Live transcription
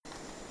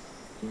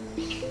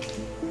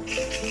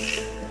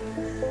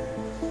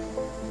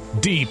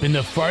Deep in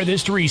the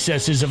farthest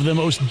recesses of the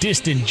most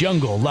distant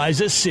jungle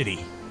lies a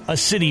city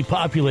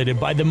populated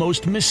by the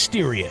most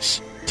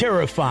mysterious,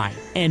 terrifying,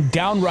 and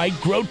downright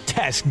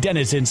grotesque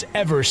denizens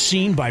ever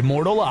seen by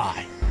mortal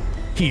eye.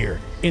 Here,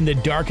 in the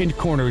darkened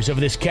corners of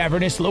this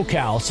cavernous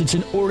locale sits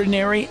an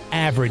ordinary,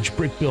 average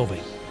brick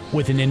building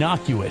with an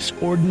innocuous,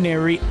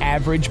 ordinary,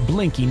 average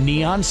blinking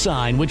neon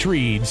sign which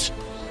reads,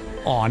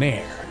 On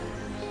Air.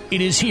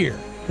 It is here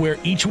where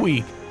each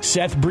week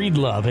Seth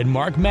Breedlove and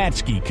Mark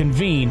Matsky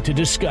convene to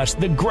discuss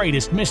the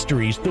greatest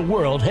mysteries the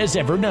world has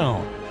ever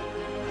known.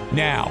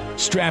 Now,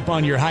 strap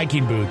on your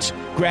hiking boots,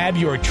 grab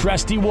your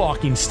trusty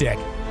walking stick,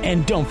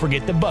 and don't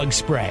forget the bug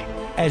spray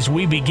as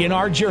we begin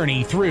our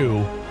journey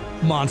through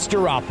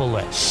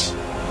Monsteropolis.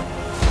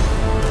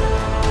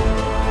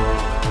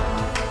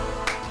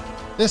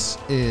 This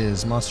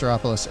is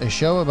Monsteropolis, a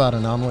show about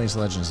anomalies,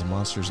 legends, and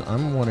monsters.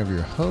 I'm one of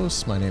your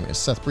hosts. My name is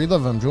Seth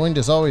Breedlove. I'm joined,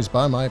 as always,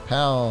 by my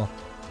pal,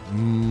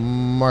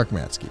 Mark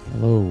Matsky.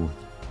 Hello.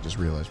 Just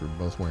realized we're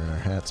both wearing our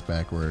hats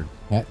backward.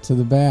 Hat to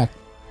the back.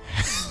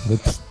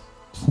 It's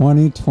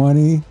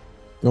 2020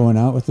 going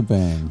out with a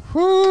bang.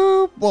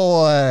 Whoo,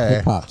 boy.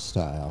 Hip-hop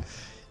style.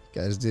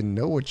 You guys didn't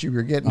know what you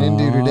were getting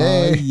into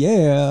today.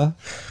 Yeah.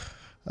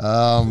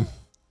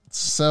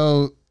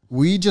 So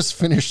we just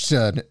finished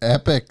an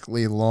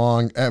epically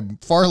long,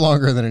 far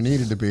longer than it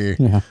needed to be,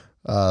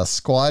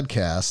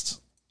 Squadcast.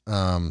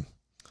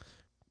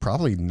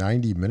 Probably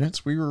 90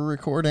 minutes we were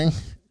recording.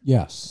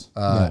 Yes.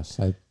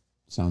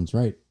 Sounds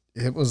right.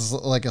 It was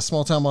like a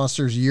Small Town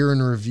Monsters year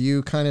in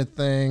review kind of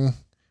thing.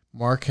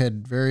 Mark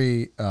had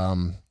very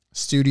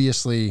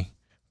studiously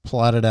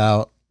plotted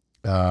out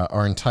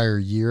our entire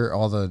year,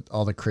 all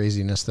the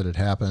craziness that had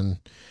happened.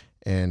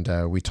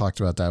 And we talked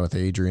about that with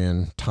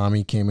Adrian.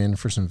 Tommy came in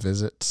for some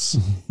visits.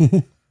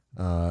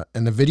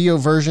 And the video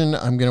version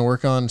I'm going to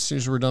work on as soon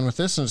as we're done with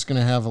this. And it's going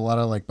to have a lot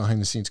of like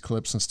behind the scenes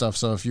clips and stuff.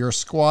 So if you're a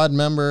squad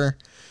member,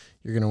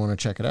 you're going to want to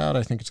check it out.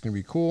 I think it's going to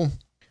be cool.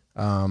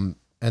 And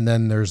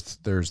then there's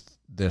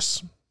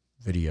this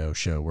video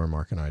show where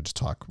Mark and I just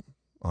talk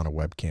on a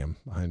webcam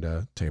behind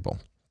a table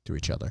to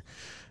each other.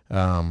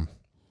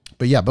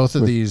 But yeah, both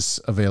of these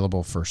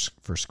available for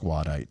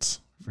squadites,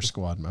 for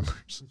squad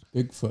members.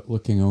 Bigfoot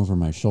looking over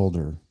my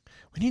shoulder.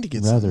 We need to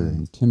get rather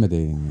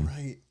intimidating.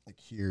 Right, like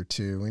here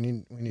too. We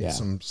need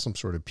some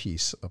sort of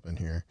piece up in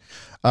here.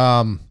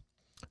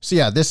 So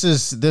yeah, this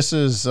is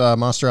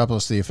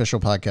Monsteropolis, the official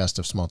podcast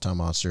of Small Town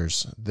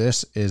Monsters.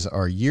 This is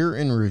our year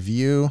in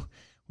review.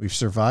 We've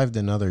survived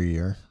another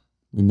year.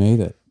 We made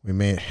it. We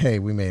made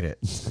it.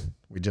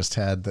 We just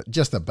had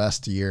the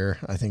best year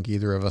I think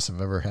either of us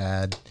have ever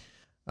had.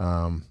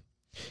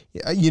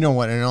 You know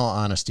what? In all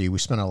honesty, we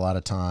spent a lot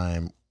of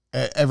time.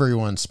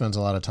 Everyone spends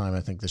a lot of time,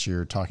 I think, this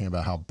year talking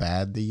about how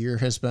bad the year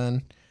has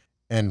been,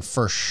 and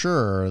for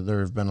sure there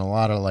have been a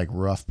lot of like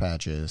rough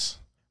patches.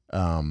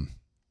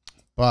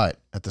 But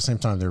at the same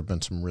time, there have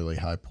been some really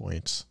high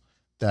points.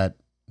 That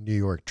New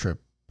York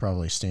trip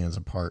probably stands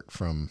apart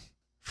from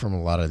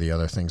a lot of the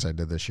other things I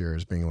did this year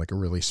as being like a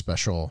really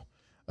special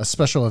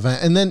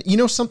event. And then,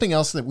 something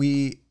else that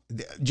we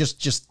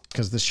just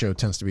because this show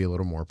tends to be a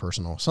little more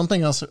personal.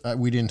 Something else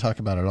we didn't talk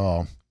about at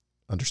all,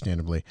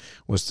 understandably,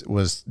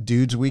 was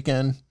Dudes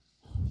Weekend.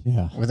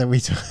 Yeah, that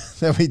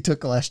we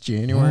took last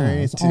January.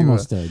 Yeah, it's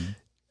almost a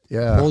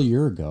whole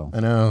year ago. I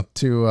know,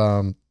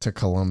 to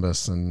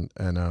Columbus, and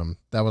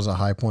that was a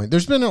high point.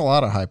 There's been a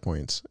lot of high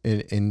points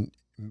in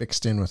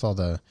mixed in with all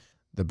the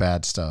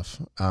bad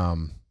stuff.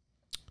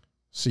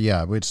 So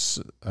yeah,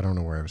 I don't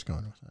know where I was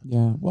going with that.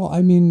 Yeah, well,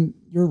 I mean,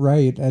 you're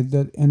right.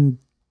 And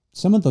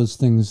some of those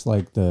things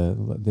like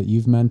that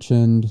you've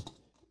mentioned,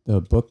 the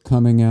book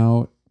coming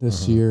out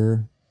this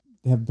year,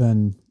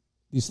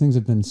 these things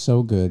have been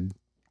so good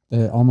that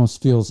it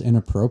almost feels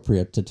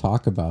inappropriate to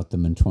talk about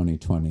them in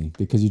 2020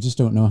 because you just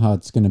don't know how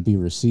it's going to be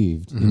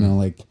received.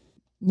 Mm-hmm.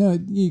 No,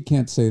 you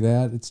can't say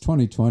that. It's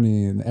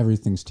 2020 and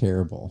everything's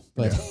terrible.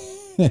 But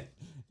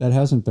that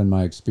hasn't been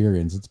my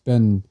experience. It's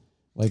been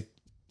like,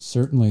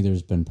 certainly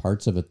there's been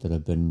parts of it that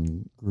have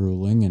been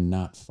grueling and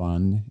not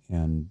fun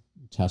and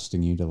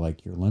testing you to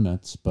like your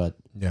limits, but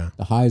the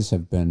highs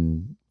have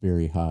been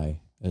very high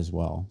as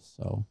well.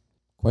 So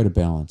quite a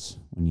balance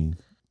when you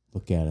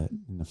look at it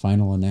in the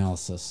final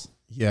analysis.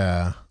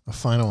 Yeah, a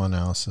final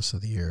analysis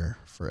of the year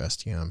for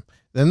STM.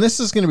 Then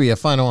this is going to be a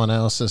final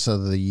analysis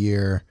of the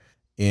year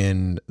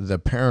in the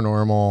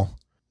paranormal.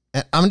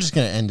 I'm just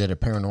going to end it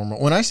at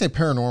paranormal. When I say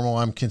paranormal,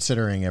 I'm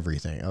considering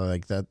everything.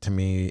 Like that to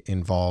me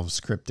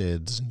involves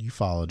cryptids and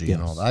ufology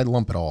and all that. I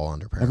lump it all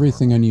under paranormal.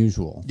 Everything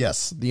unusual.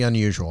 Yes, the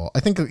unusual. I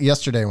think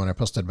yesterday when I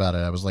posted about it,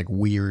 I was like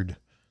the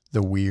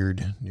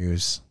weird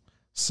news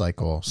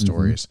cycle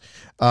stories.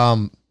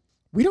 Mm-hmm.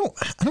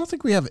 I don't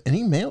think we have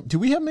any mail. Do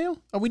we have mail?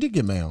 Oh, we did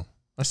get mail.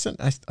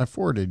 I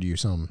forwarded you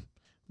some.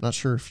 I'm not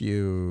sure if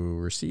you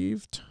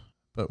received,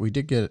 but we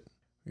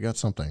got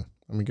something.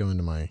 Let me go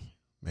into my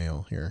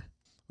mail here.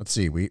 Let's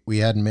see. We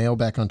had mail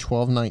back on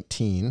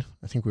 12/19.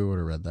 I think we would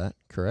have read that,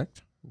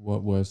 correct?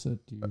 What was it?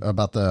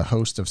 About the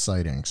host of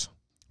sightings.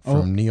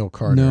 from Neil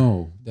Carter.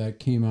 No, that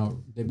came out.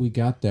 We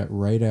got that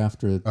right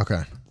after.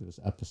 Okay. Those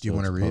episodes. Do you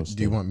want to read? posted.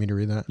 Do you want me to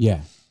read that?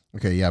 Yeah.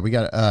 Okay. Yeah, we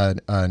got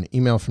an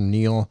email from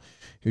Neil,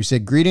 who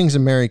said, "Greetings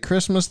and Merry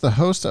Christmas. The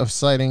host of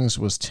Sightings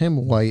was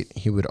Tim White.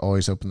 He would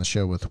always open the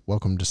show with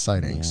Welcome to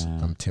Sightings. Yeah.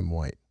 I'm Tim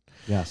White.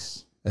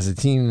 Yes. As a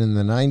teen in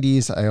the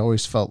 90s, I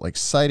always felt like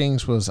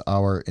Sightings was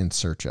our In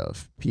Search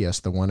Of. P.S.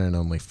 The one and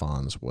only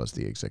Fonz was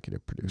the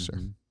executive producer."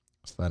 Mm-hmm.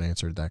 So that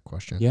answered that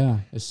question. Yeah.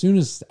 As soon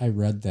as I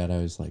read that, I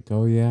was like,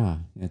 oh, yeah,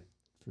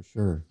 for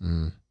sure.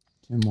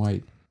 Tim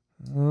White.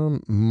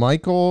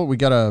 Michael, we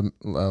got a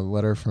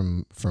letter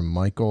from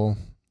Michael,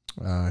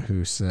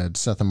 who said,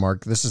 "Seth and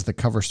Mark, this is the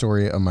cover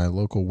story of my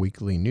local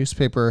weekly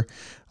newspaper.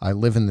 I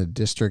live in the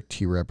district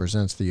he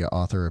represents. The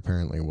author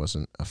apparently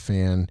wasn't a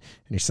fan, and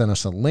he sent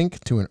us a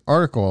link to an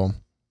article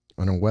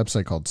on a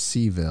website called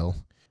Seaville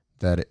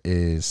that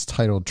is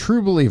titled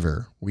True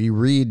Believer. We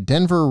read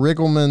Denver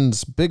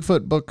Riggleman's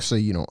Bigfoot book so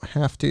you don't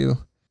have to."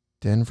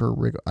 Denver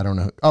Wriggle. I don't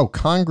know. Oh,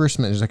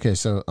 Congressman is okay.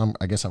 So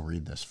I guess I'll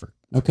read this for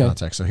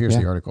context. So here's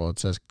the article. It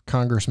says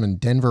Congressman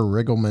Denver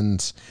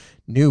Riggleman's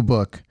new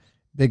book,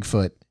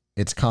 Bigfoot,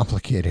 It's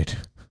Complicated,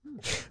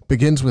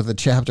 begins with a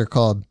chapter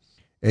called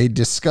A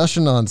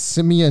Discussion on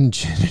Simian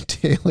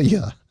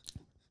Genitalia.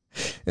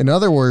 In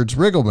other words,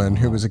 Riggleman,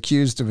 who was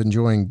accused of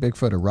enjoying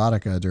Bigfoot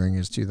erotica during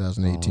his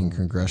 2018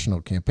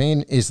 congressional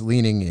campaign, is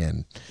leaning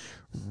in.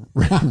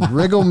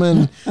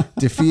 Riggleman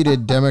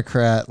defeated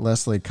Democrat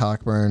Leslie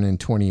Cockburn in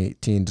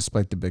 2018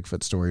 despite the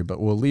Bigfoot story, but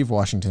will leave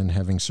Washington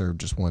having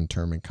served just one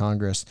term in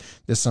Congress.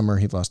 This summer,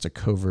 he lost a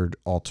covert,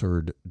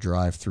 altered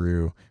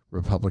drive-through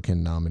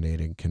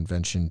Republican-nominated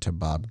convention to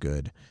Bob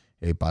Good,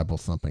 a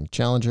Bible-thumping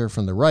challenger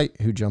from the right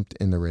who jumped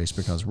in the race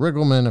because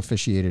Riggleman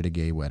officiated a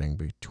gay wedding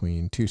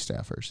between two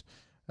staffers.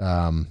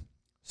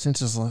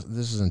 Since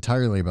this is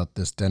entirely about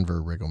this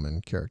Denver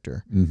Riggleman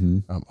character.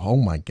 Mm-hmm. Oh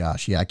my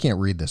gosh. Yeah, I can't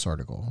read this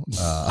article.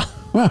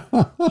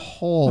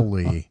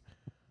 Holy.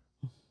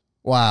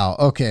 Wow.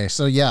 Okay.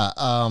 So yeah,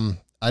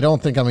 I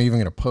don't think I'm even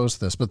going to post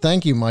this, but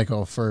thank you,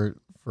 Michael, for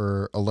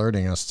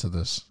alerting us to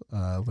this.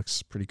 It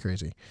looks pretty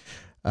crazy.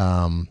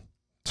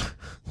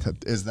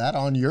 Is that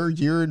on your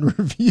year in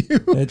review?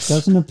 It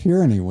doesn't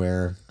appear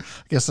anywhere. I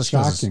guess that's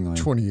shockingly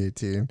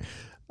 2018.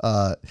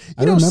 I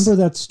remember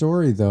that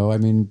story, though. I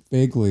mean,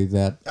 vaguely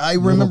that. I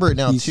remember it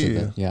now,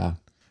 too. Yeah.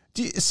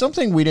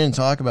 Something we didn't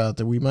talk about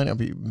that we might not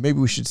be, maybe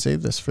we should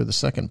save this for the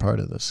second part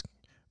of this,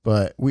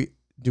 but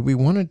do we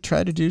want to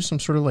try to do some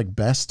sort of like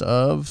best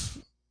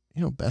of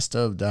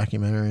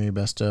documentary,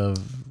 best of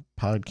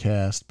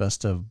podcast,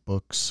 best of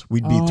books?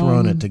 We'd be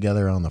throwing it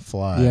together on the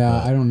fly.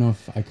 Yeah. I don't know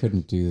if I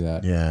couldn't do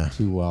that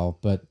too well,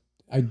 but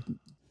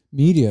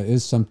media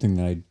is something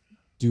that I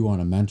do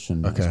want to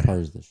mention as part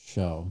of the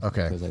show.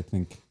 Okay. Because I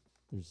think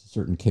there's a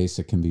certain case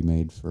that can be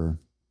made for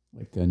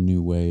like a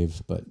new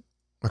wave, but.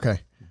 Okay.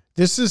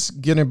 This is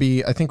going to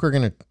be, I think we're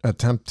going to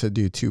attempt to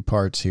do two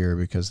parts here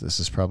because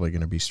this is probably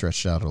going to be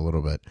stretched out a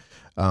little bit.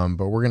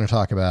 But we're going to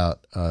talk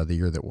about the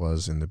year that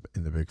was in the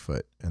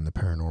Bigfoot and the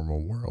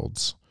paranormal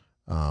worlds.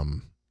 I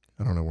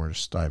don't know where to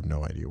start. I have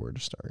no idea where to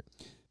start.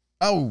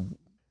 Oh,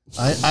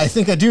 I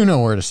think I do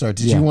know where to start.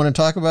 Did you want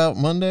to talk about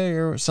Monday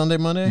or Sunday,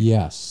 Monday?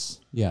 Yes,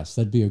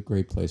 that'd be a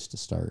great place to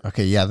start.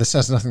 Okay, yeah, this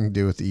has nothing to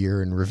do with the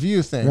year in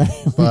review thing.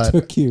 Right? We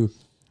took you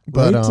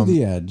right to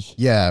the edge.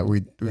 Yeah,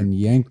 and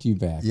yanked you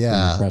back from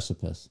the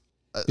precipice.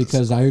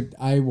 Because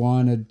I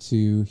wanted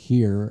to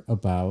hear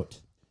about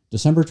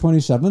December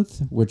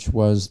 27th, which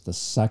was the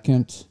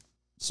second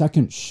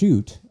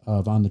shoot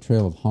of On the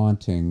Trail of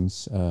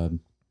Hauntings.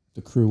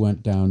 The crew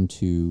went down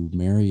to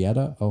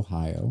Marietta,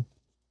 Ohio.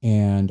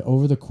 And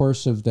over the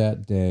course of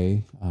that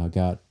day,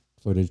 got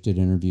footage, did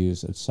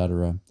interviews,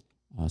 etc.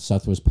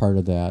 Seth was part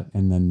of that.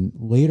 And then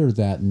later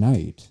that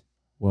night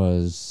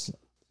was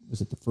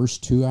it the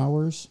first 2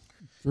 hours?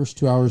 First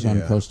 2 hours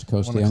on Coast to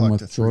Coast AM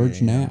with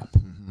George Knapp.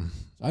 Mm-hmm.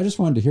 So I just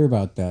wanted to hear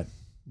about that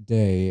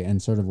day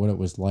and sort of what it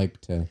was like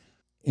to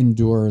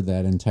endure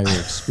that entire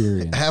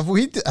experience. Have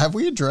we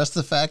addressed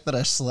the fact that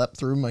I slept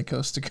through my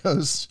Coast to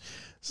Coast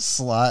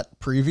slot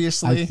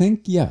previously? I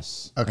think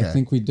yes. Okay. I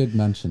think we did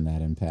mention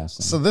that in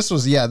passing. So this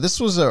was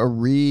a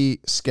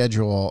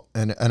reschedule,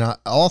 and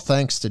all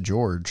thanks to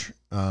George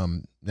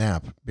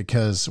Knapp,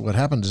 because what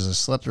happened is I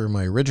slept through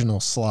my original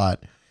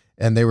slot,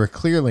 and they were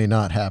clearly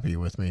not happy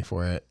with me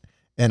for it,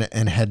 and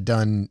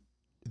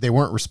they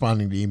weren't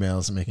responding to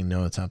emails and making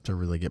no attempt to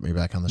really get me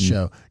back on the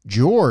show.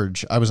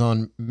 George, I was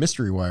on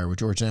Mystery Wire with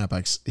George Knapp.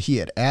 He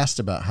had asked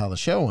about how the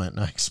show went,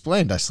 and I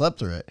explained I slept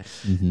through it.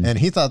 Mm-hmm. And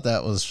he thought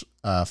that was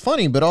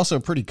funny, but also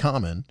pretty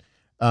common.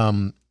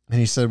 And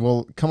he said,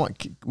 well, come on,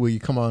 will you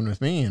come on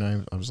with me?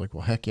 And I was like,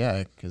 well, heck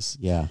yeah, because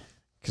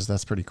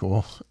that's pretty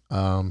cool.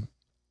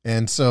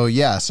 And so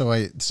he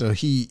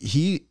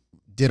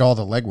did all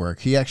the legwork.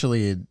 He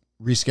actually had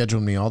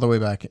rescheduled me all the way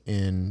back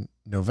in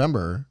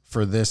November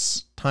for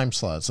this time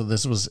slot. So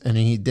and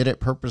he did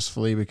it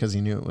purposefully because he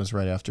knew it was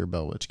right after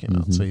Bell Witch came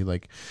out. So he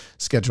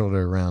scheduled it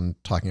around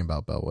talking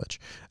about Bell Witch.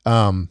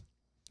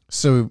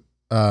 So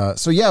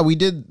we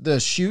did the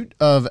shoot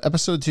of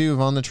episode 2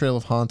 of On the Trail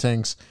of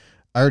Hauntings.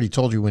 I already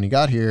told you when you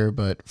got here,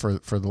 but for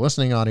the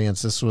listening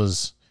audience, this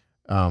was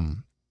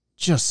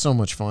just so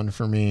much fun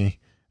for me.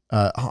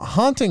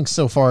 Haunting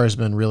so far has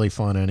been really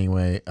fun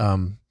anyway.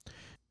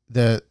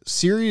 The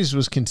series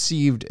was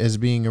conceived as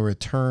being a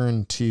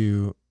return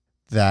to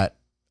that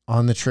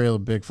on the trail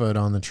of Bigfoot,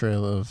 on the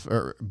trail of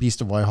or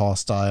Beast of Whitehall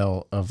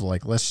style of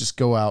like, let's just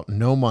go out,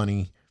 no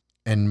money,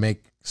 and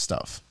make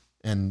stuff.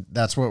 And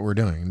that's what we're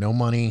doing. No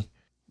money,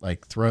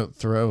 like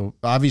throw.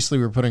 Obviously,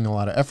 we're putting a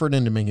lot of effort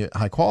into making it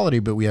high quality,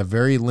 but we have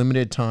very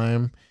limited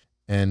time.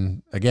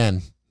 And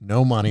again,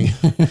 no money.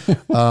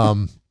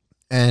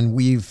 And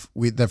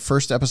the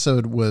first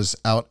episode was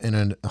out in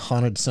a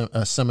haunted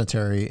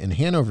cemetery in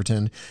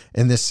Hanoverton.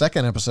 And this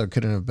second episode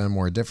couldn't have been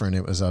more different.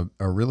 It was a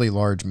really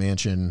large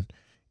mansion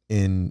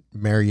in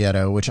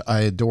Marietta, which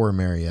I adore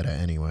Marietta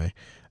anyway.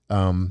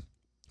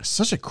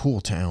 Such a cool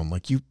town.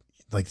 Like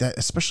that,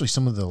 especially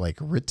some of the like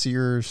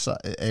ritzier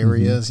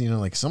areas, you know,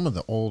 like some of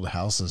the old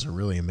houses are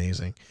really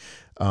amazing.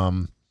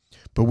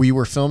 But we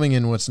were filming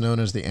in what's known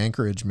as the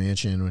Anchorage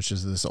Mansion, which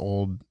is this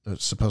old,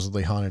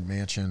 supposedly haunted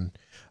mansion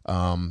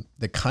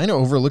that kind of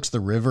overlooks the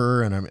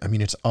river. And I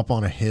mean, it's up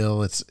on a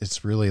hill.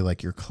 It's really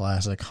like your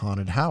classic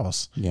haunted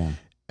house. Yeah.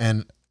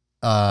 And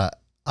I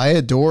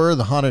adore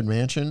the haunted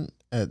mansion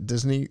at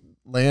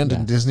Disneyland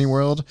and Disney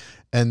World.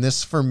 And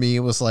this for me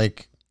was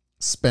like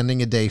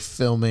spending a day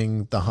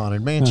filming the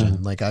haunted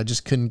mansion. Like I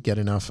just couldn't get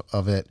enough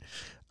of it.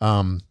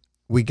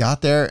 We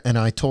got there and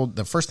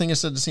the first thing I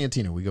said to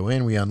Santino, we go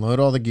in, we unload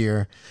all the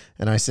gear.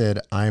 And I said,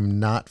 I'm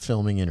not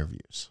filming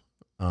interviews.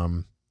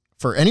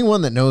 For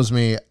anyone that knows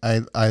me,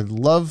 I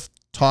love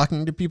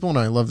talking to people and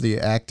I love the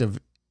act of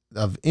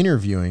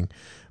interviewing,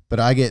 but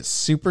I get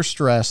super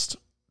stressed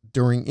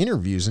during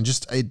interviews and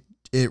just,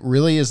 it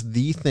really is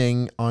the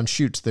thing on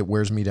shoots that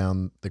wears me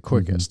down the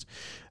quickest.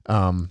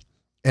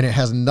 And it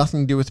has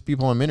nothing to do with the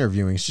people I'm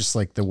interviewing. It's just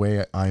like the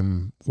way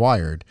I'm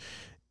wired.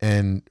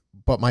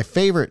 But my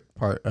favorite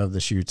part of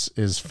the shoots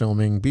is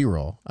filming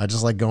B-roll. I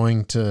just like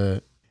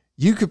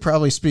you could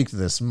probably speak to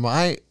this.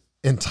 My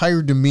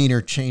entire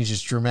demeanor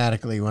changes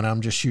dramatically when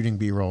I'm just shooting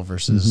B-roll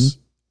versus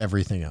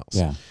everything else.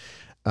 Yeah.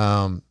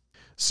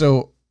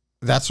 So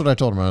that's what I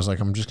told him. I was like,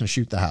 I'm just going to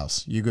shoot the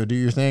house. You go do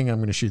your thing. I'm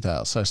going to shoot the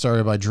house. So I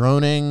started by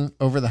droning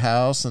over the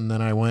house, and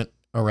then I went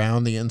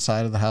around the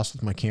inside of the house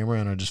with my camera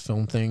and I just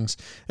filmed things,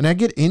 and I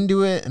get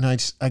into it and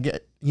I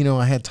get, you know,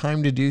 I had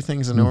time to do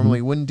things I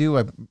normally wouldn't do.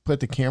 I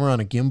put the camera on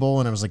a gimbal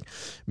and I was like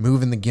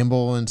moving the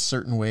gimbal in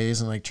certain ways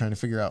and like trying to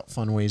figure out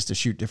fun ways to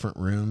shoot different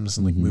rooms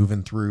and like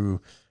moving through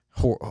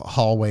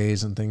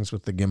hallways and things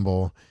with the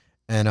gimbal.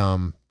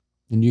 And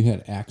you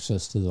had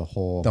access to the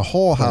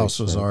whole house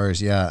was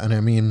ours. Yeah. And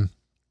I mean,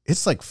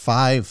 it's like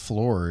 5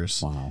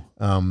 floors. Wow.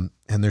 And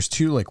there's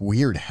 2 like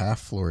weird half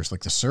floors.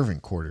 Like the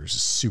servant quarters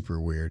is super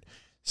weird,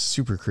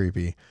 super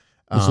creepy.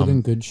 Is it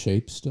in good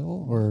shape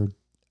still, or?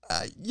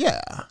 Yeah,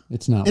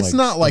 it's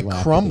not like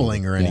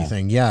crumbling or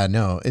anything. Yeah,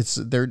 no, it's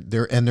they're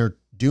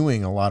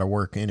doing a lot of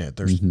work in it.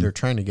 They're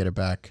trying to get it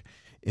back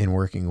in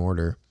working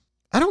order.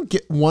 I don't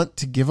want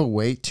to give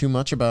away too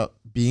much about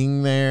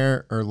being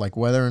there or like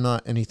whether or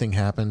not anything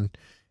happened.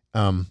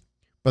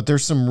 But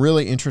there's some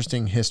really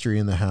interesting history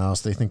in the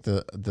house. They think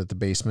that the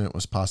basement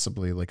was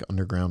possibly like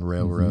Underground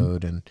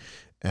Railroad,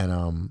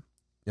 and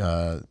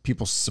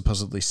people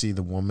supposedly see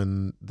the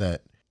woman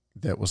that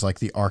was like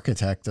the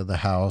architect of the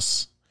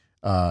house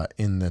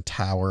in the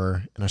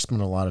tower. And I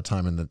spent a lot of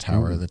time in the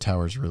tower. The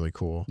tower's really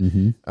cool.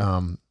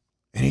 And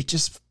it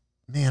just,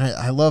 man,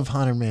 I love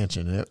Haunted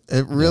Mansion.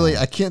 It really,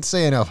 I can't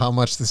say enough how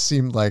much this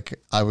seemed like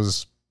I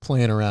was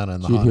playing around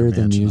in the Haunted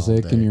Mansion. Did you hear the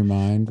music in your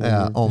mind?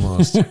 Yeah,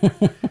 almost.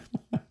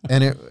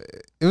 And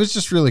it was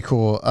just really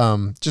cool.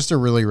 Just a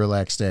really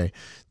relaxed day.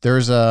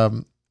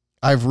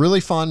 I have really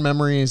fond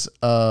memories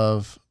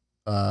of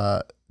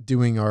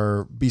doing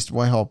our Beast of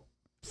Whitehall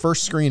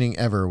first screening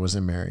ever was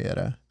in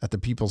Marietta at the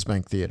People's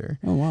Bank Theater.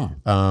 Oh,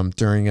 wow.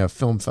 During a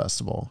film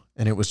festival.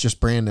 And it was just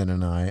Brandon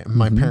and I.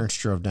 My parents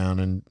drove down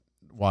and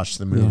watched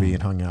the movie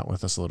and hung out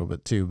with us a little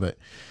bit too. But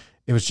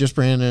it was just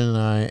Brandon and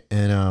I.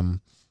 And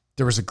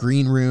there was a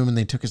green room and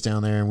they took us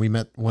down there and we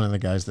met one of the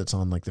guys that's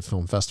on like the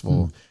film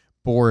festival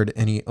board,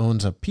 and he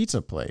owns a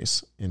pizza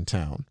place in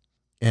town.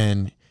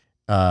 And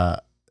I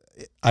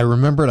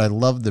remembered I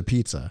loved the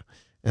pizza.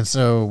 And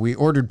so we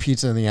ordered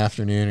pizza in the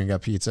afternoon and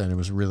got pizza, and it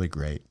was really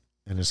great.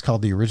 And it's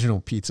called the Original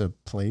Pizza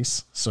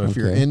Place. So if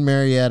you're in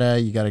Marietta,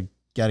 you gotta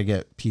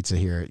get pizza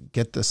here.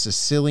 Get the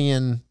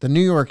Sicilian. The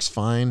New York's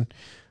fine,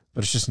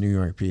 but it's just New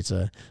York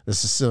pizza. The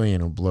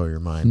Sicilian will blow your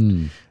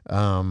mind.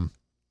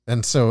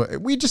 And so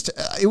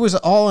it was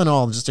all in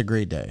all just a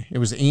great day. It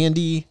was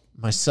Andy,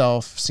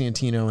 myself,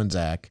 Santino, and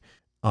Zach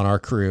on our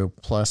crew,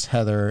 plus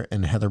Heather,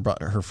 and Heather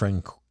brought her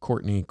friend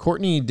Courtney.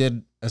 Courtney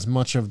did as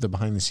much of the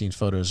behind the scenes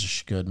photos as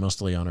she could,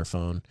 mostly on her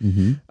phone.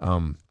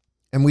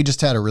 And we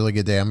just had a really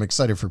good day. I'm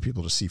excited for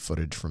people to see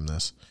footage from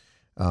this.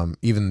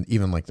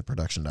 Even like the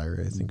production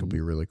diary, I think will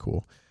be really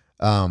cool.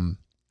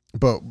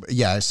 But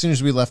yeah, as soon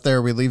as we left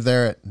there, we leave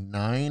there at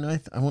 9,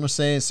 I want to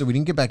say. So we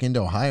didn't get back into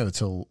Ohio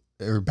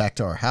back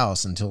to our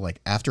house until like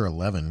after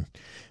 11.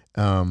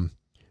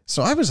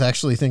 So I was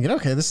actually thinking,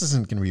 okay, this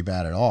isn't going to be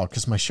bad at all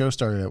because my show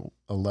started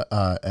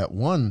at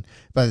 1.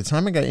 By the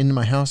time I got into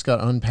my house, got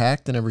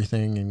unpacked and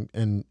everything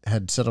and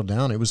had settled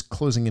down, it was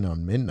closing in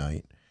on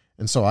midnight.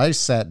 And so I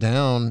sat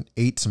down,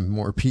 ate some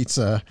more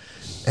pizza.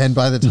 And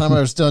by the time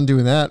I was done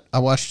doing that, I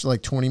watched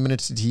like 20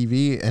 minutes of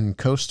TV and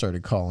Coast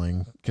started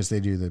calling because they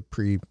do the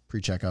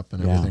pre-checkup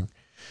and everything.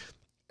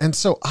 And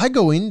so I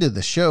go into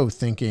the show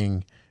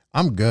thinking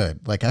I'm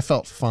good. Like I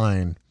felt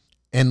fine.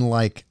 And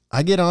like,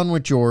 I get on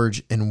with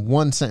George, and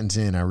one sentence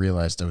in, I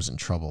realized I was in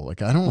trouble.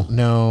 Like, I don't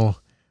know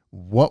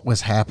what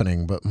was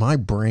happening, but my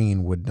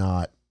brain would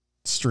not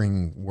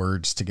string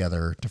words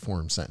together to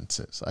form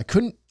sentences. I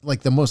couldn't,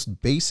 like, the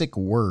most basic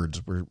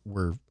words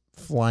were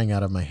flying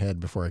out of my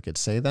head before I could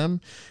say them.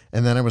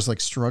 And then I was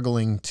like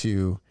struggling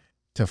to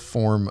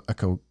form a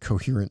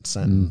coherent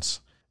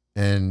sentence.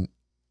 And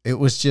it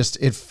was just,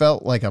 it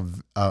felt like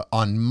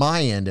on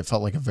my end, it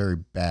felt like a very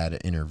bad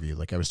interview.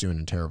 Like I was doing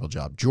a terrible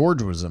job.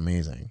 George was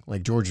amazing.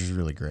 Like George was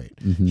really great.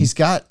 He's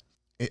got,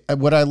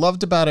 what I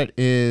loved about it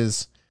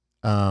is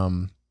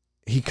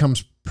he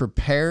comes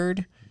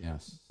prepared,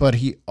 but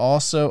he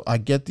also, I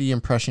get the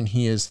impression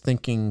he is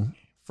thinking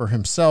for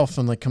himself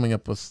and like coming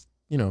up with,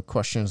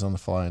 questions on the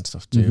fly and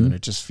stuff too. And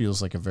it just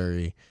feels like a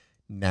very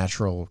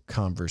natural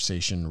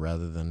conversation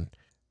rather than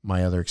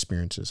my other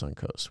experiences on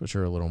Coast, which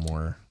are a little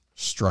more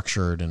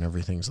structured and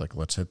everything's like,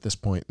 let's hit this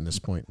point and this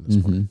point and this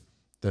point.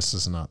 This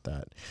is not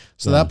that.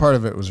 So that part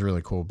of it was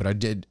really cool, but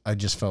I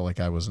just felt like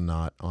I was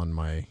not on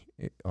my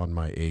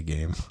A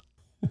game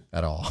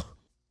at all.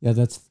 Yeah.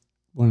 That's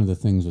one of the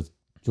things with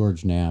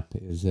George Knapp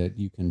is that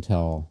you can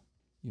tell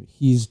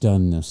he's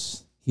done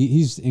this.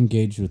 He's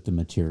engaged with the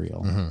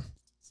material.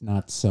 It's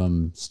not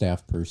some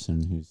staff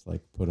person who's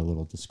like put a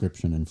little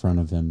description in front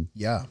of him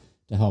to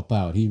help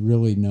out. He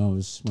really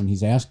knows when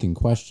he's asking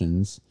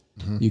questions,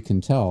 you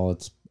can tell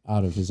it's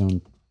out of his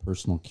own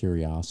personal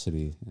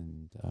curiosity.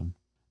 And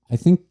I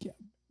think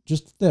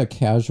just the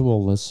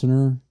casual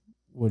listener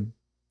would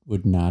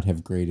not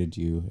have graded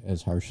you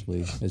as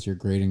harshly as you're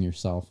grading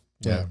yourself.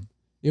 Yeah.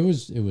 It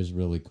was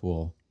really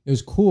cool. It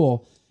was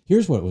cool.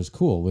 Here's what was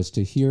cool was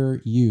to hear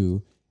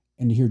you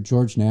and to hear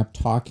George Knapp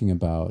talking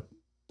about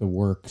the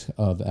work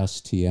of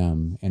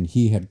STM, and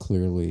he had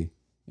clearly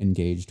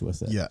engaged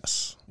with it.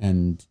 Yes.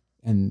 And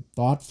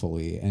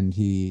thoughtfully, and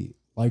he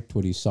liked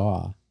what he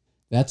saw.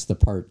 That's the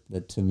part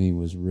that to me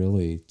was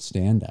really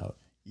standout.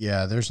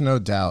 Yeah, there's no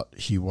doubt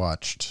he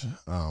watched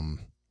Mothman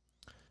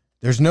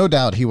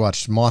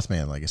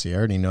Legacy. I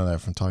already know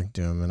that from talking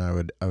to him, and I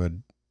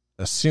would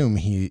assume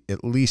he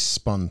at least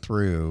spun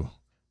through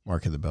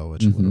Mark of the Bell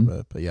Witch a little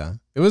bit. But yeah,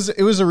 it was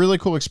a really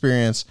cool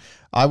experience.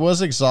 I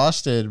was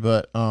exhausted,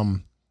 but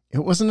it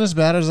wasn't as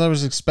bad as I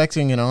was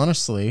expecting, and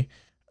honestly,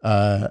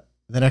 the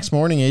next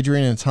morning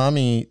Adrian and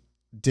Tommy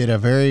did a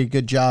very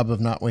good job of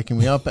not waking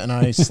me up, and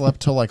I slept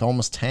till like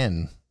almost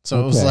 10.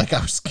 So it was like I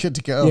was good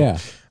to go. Yeah.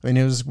 I mean,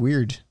 it was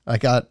weird. I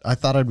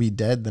thought I'd be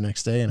dead the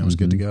next day, and I was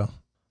good to go.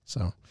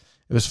 So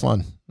it was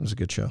fun. It was a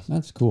good show.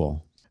 That's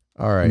cool.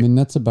 All right. I mean,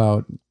 that's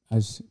about, I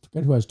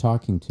forget who I was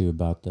talking to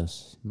about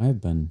this. It might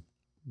have been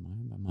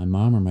my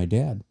mom or my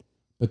dad.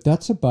 But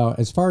that's about,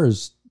 as far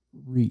as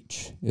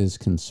reach is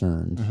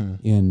concerned,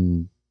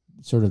 in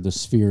sort of the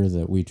sphere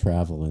that we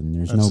travel in,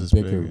 there's no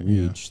bigger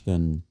reach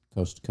than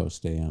Coast to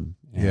Coast AM.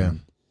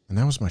 And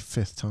that was my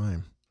 5th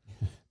time.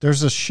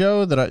 There's a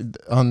show that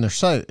on their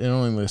site, it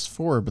only lists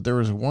 4, but there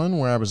was one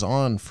where I was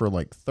on for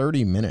like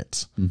 30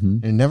 minutes.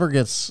 And it never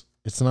gets,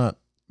 it's not,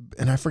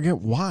 and I forget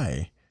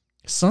why.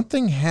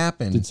 Something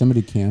happened. Did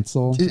somebody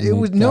cancel? It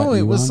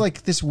was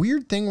like this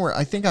weird thing where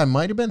I think I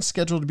might have been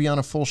scheduled to be on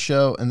a full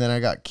show, and then I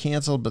got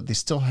canceled, but they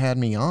still had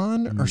me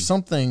on or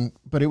something.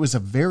 But it was a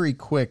very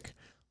quick,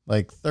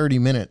 like 30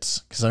 minutes,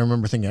 because I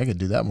remember thinking I could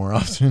do that more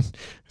often.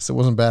 So it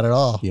wasn't bad at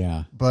all.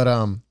 Yeah.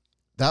 But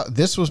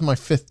this was my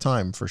 5th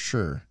time for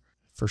sure.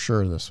 For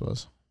sure, this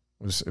was.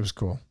 It was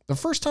cool. The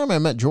first time I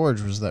met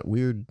George was that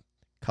weird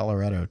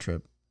Colorado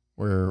trip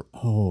where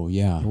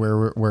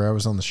where I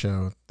was on the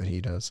show that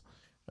he does.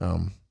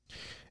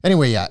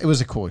 Anyway, yeah, it was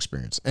a cool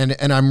experience, and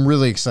I'm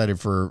really excited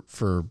for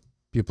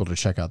people to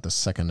check out the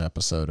 2nd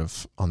episode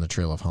of On the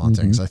Trail of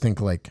Hauntings. I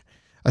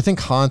think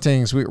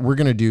hauntings. We're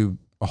gonna do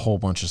a whole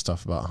bunch of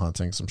stuff about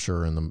hauntings, I'm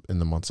sure, in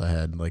the months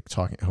ahead. Like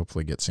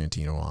hopefully get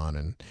Santino on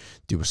and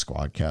do a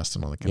squad cast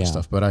and all that kind of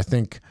stuff. But I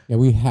think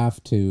we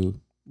have to.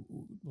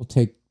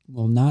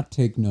 We'll not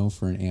take no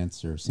for an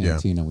answer.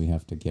 Santino, we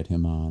have to get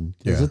him on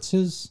because it's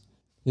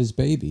his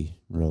baby,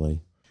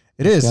 really.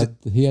 It is.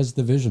 He has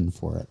the vision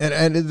for it.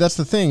 And that's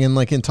the thing. And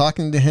like in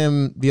talking to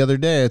him the other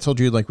day, I told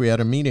you like we had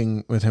a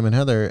meeting with him and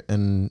Heather,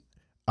 and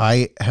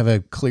I have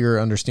a clear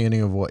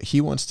understanding of what he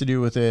wants to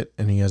do with it,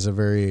 and he has a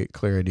very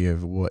clear idea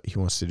of what he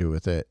wants to do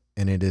with it.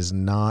 And it is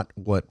not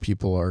what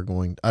people are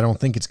I don't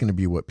think it's going to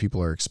be what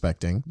people are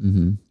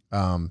expecting.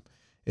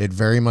 It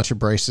very much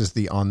embraces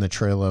the On the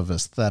Trail of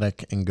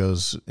aesthetic and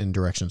goes in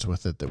directions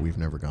with it that we've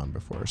never gone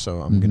before.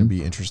 So I'm going to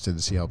be interested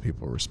to see how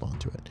people respond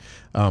to it.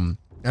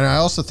 And I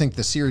also think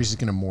the series is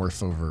going to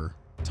morph over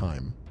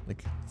time.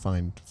 like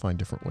find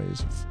different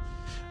ways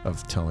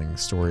of telling the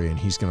story. And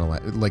he's gonna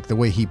like the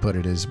way he put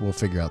it is, we'll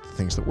figure out the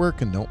things that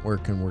work and don't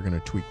work, and we're gonna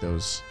tweak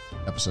those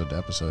episode to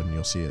episode, and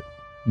you'll see it,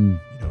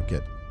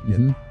 get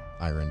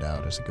ironed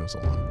out as it goes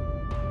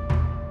along.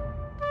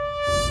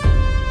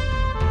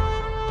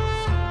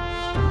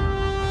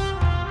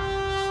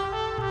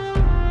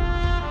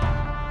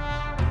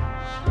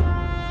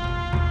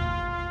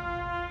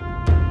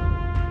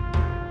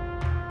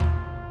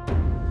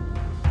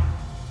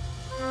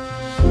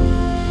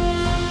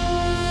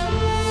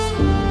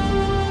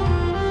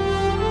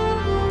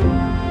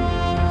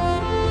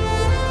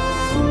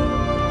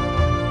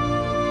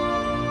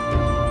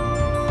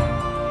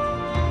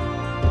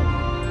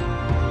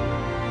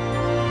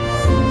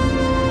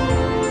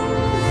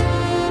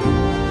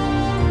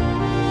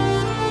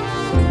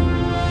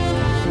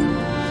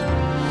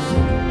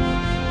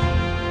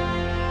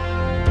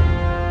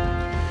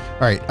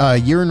 All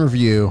right, year in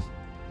review,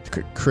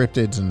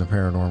 cryptids and the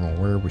paranormal.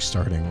 Where are we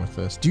starting with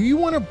this? Do you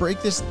want to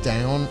break this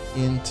down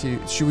into,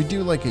 should we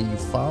do like a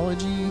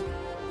ufology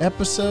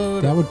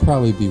episode? That would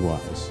probably be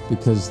wise,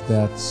 because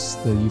that's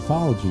the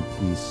ufology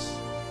piece,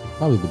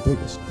 probably the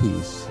biggest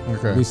piece,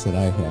 at least that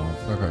I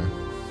have.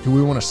 Okay. Do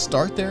we want to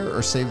start there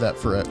or save that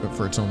for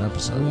its own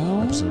episode?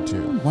 Well, episode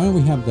 2. Why don't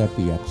we have that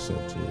be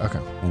episode 2?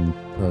 Okay. And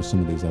throw some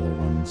of these other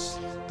ones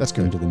That's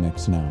good. into the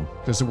mix now.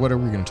 Because what are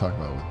we going to talk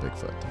about with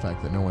Bigfoot? The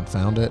fact that no one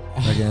found it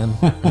again,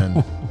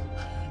 and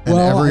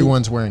Well,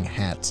 everyone's wearing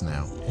hats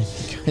now.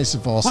 You guys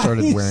have all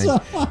started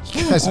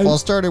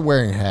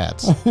wearing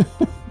hats.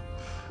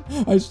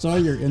 I saw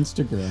your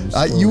Instagram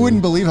story. You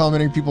wouldn't believe how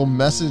many people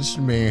messaged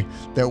me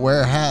that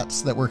wear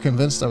hats that were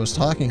convinced I was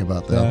talking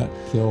about them.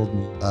 That killed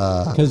me.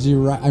 Because you're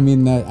right. I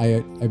mean, that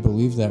I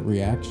believe that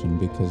reaction,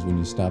 because when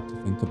you stop to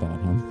think about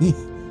how many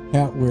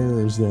hat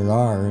wearers there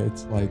are,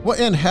 it's like,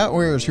 Well, and hat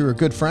wearers who are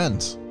good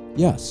friends.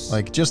 yes,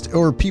 Like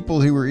or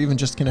people who were even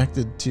just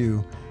connected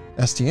to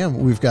STM.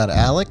 We've got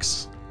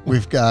Alex.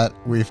 We've got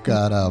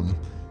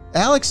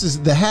Alex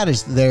the hat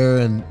is there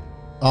and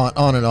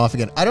on and off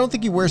again. I don't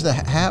think he wears the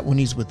hat when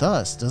he's with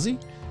us, does he?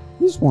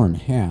 he's worn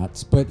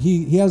hats, but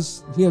he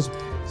has.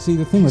 See,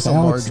 the thing He's with a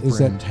Alex large is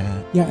that brimmed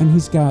hat. yeah, and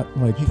he's got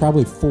like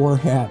probably 4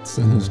 hats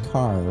in his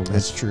car.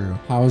 That's true.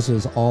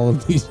 Houses all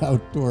of these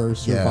outdoor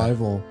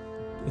survival.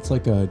 It's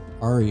like a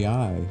REI,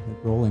 a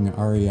rolling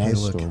REI Hey,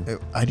 look, store.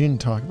 I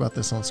didn't talk about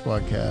this on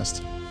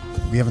Squadcast.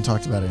 We haven't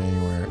talked about it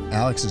anywhere.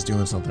 Alex is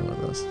doing something with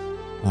us.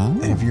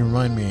 And if you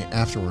remind me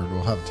afterward,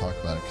 we'll have a talk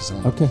about it, because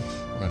I'm going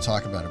to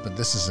talk about it. But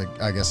this is,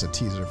 I guess, a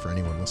teaser for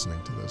anyone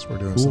listening to this. We're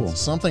doing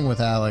something with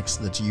Alex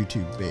that's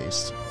YouTube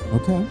based.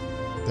 Okay.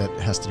 That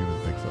has to do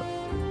with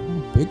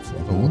Bigfoot.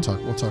 Bigfoot. But we'll talk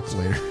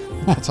later.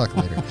 We'll talk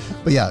later.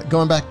 But yeah,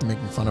 going back to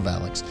making fun of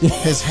Alex,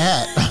 his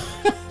hat.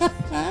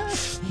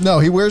 No,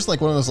 he wears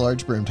like one of those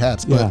large brimmed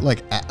hats. But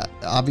like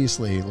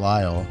obviously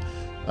Lyle,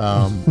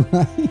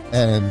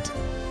 and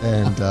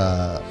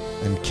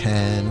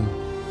Ken.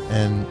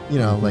 And,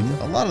 like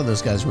a lot of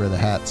those guys wear the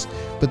hats.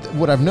 But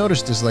what I've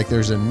noticed is like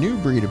there's a new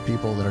breed of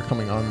people that are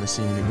coming on the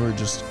scene who are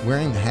just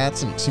wearing the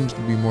hats. And it seems to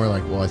be more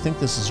like, well, I think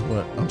this is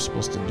what I'm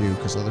supposed to do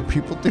because other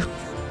people do.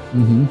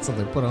 So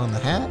they put on the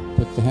hat.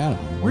 Put the hat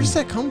on. Where does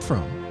that come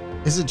from?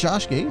 Is it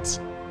Josh Gates?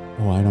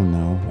 Oh, I don't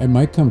know. It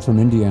might come from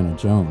Indiana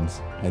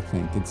Jones, I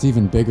think. It's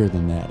even bigger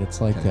than that.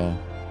 It's like a...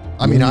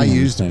 I mean, I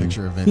used a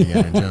picture of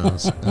Indiana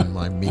Jones in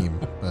my meme,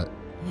 but...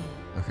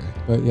 Okay.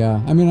 But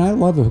yeah, I mean, I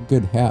love a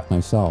good hat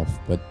myself,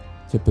 but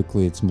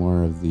typically it's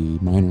more of the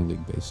minor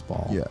league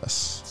baseball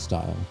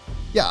style.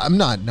 Yeah, I'm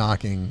not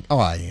knocking. Oh,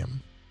 I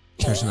am.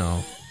 There's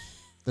no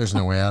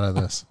way out of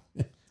this.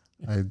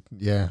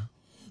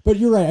 But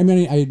you're right. I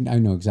mean, I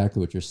know exactly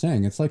what you're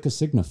saying. It's like a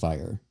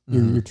signifier.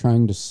 You're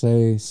trying to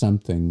say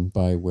something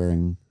by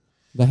wearing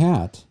the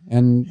hat.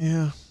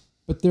 And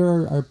but there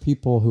are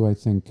people who I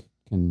think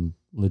can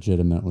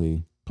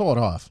legitimately pull it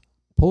off.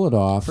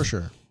 For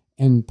sure.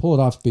 And pull it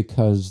off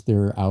because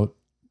they're out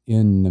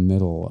in the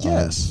middle of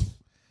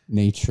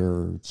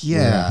nature.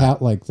 Yeah. A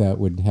hat like that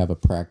would have a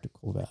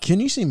practical value. Can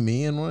you see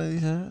me in one of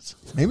these hats?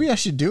 Maybe I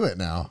should do it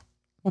now.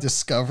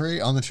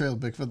 Discovery, on the trail of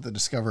Bigfoot, the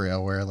Discovery,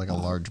 I'll wear like a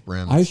large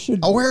brim.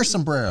 I'll wear a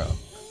sombrero.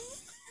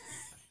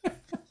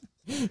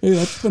 Hey,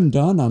 that's been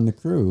done on the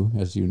crew,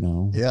 as you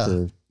know. Yeah.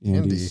 For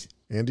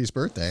Andy's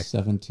birthday.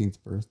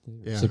 17th birthday,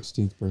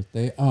 16th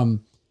birthday.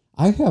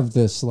 I have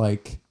this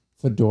like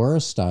fedora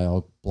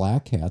style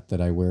black hat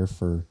that I wear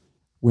for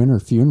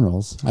winter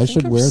funerals. I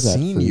should wear that. I've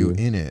seen you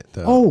in it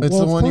though. Oh, it's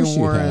the one you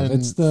wore in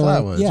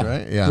Flatwoods,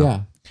 right?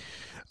 Yeah.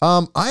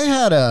 I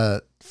had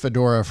a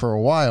fedora for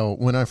a while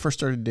when I first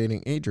started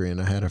dating Adrian.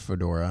 I had a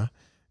fedora,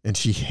 and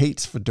she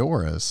hates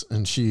fedoras,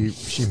 and she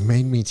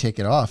made me take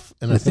it off,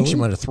 and I think she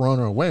might have thrown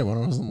it away when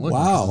I wasn't looking.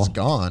 Wow, it's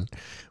gone.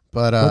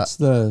 But what's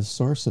the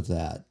source of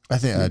that? I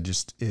think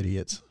just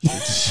idiots.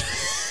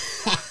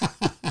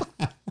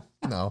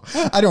 No,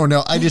 I don't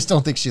know. I just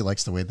don't think she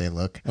likes the way they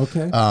look.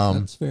 Okay,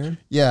 that's fair.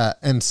 Yeah,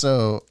 and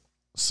so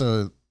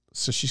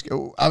she's.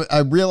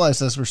 I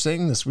realized as we're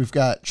saying this, we've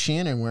got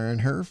Shannon wearing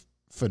her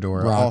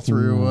fedora all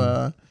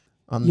through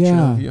on the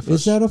Trail of UFOs.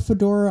 Is that a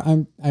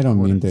fedora? I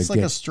don't mean to it's get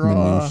like a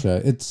straw.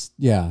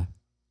 minutia.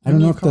 I don't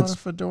know if that's a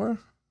fedora.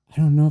 I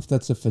don't know if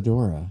that's a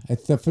fedora.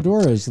 The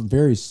fedora is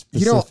very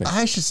specific.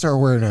 I should start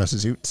wearing a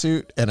zoot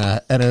suit and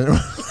a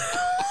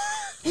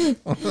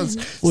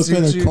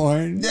flipping a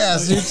coin. Yeah,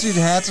 zoot suit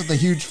hats with a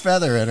huge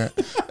feather in it,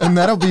 and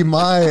that'll be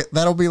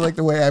like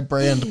the way I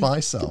brand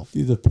myself.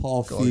 Be the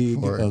Paul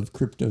Feig of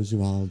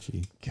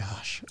cryptozoology.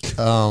 Gosh.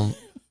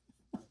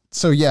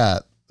 So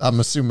yeah,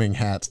 I'm assuming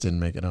hats didn't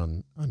make it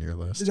on your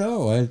list.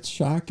 No, it's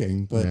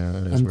shocking, but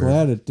I'm weird.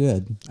 glad it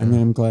did. I mean,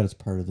 I'm glad it's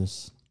part of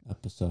this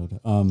episode.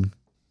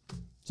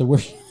 So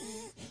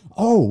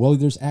we're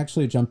there's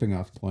actually a jumping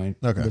off point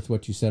with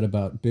what you said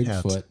about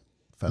Bigfoot.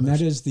 And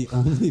that is the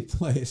only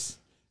place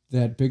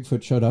that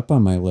Bigfoot showed up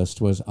on my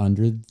list was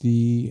under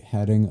the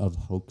heading of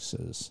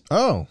hoaxes.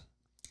 Oh.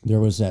 There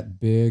was that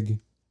big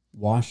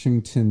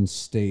Washington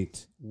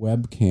State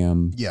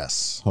webcam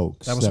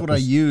hoax. That was what I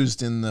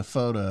used in the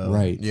photo.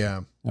 Right.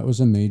 Yeah. That was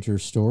a major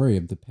story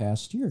of the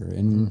past year.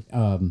 And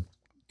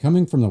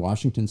coming from the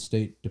Washington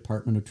State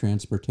Department of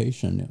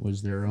Transportation, it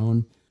was their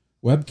own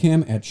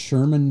webcam at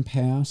Sherman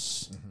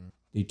Pass. Mm-hmm.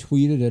 They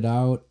tweeted it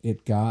out.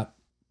 It got,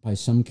 by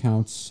some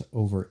counts,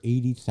 over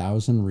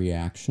 80,000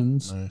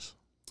 reactions. Nice.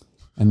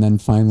 And then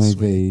finally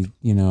they,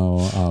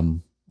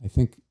 I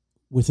think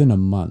within a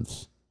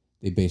month,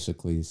 they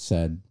basically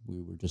said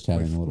we were just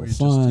having a little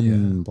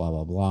fun, blah,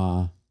 blah,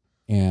 blah.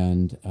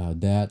 And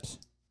that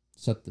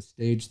set the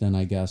stage then,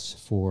 I guess,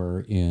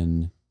 for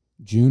in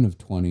June of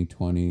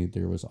 2020,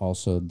 there was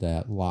also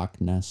that Loch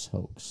Ness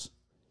hoax.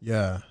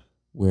 Yeah.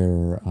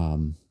 Where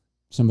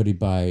somebody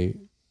by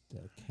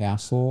the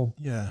castle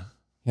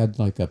had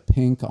like a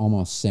pink,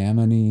 almost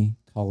salmon-y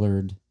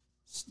colored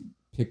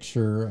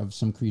picture of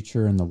some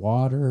creature in the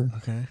water.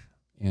 Okay.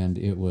 And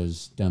it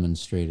was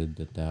demonstrated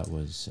that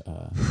was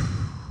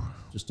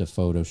just a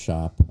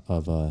Photoshop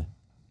of a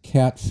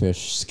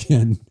catfish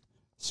skin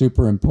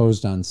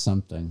superimposed on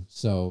something.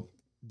 So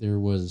there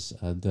was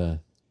the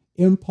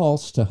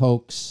impulse to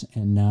hoax,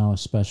 and now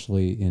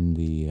especially in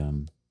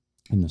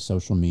the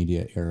social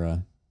media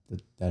era,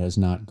 that has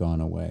not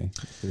gone away.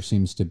 There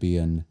seems to be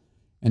an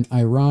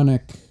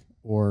ironic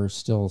or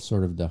still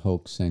sort of the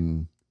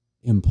hoaxing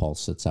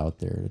impulse that's out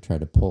there to try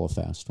to pull a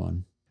fast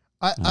one.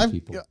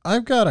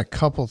 I've got a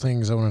couple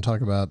things I want to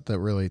talk about that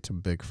relate to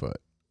Bigfoot.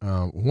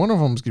 One of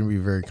them is going to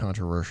be very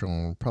controversial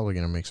and we're probably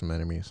going to make some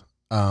enemies.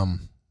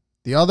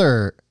 The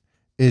other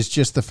is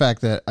just the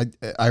fact that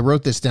I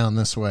wrote this down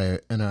this way,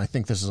 and I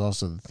think this is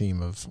also the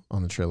theme of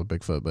On the Trail of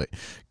Bigfoot, but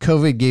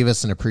COVID gave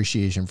us an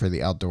appreciation for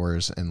the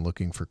outdoors and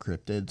looking for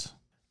cryptids.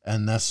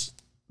 And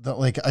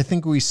I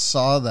think we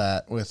saw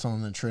that with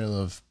On the Trail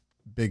of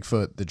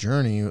Bigfoot, the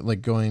journey,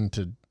 like going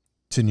to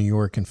New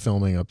York and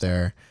filming up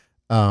there.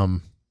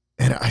 And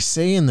I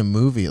say in the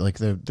movie, like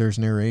there's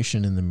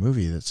narration in the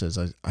movie that says,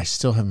 I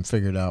still haven't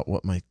figured out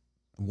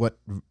what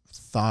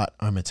thought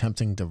I'm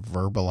attempting to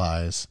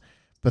verbalize,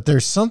 but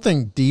there's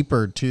something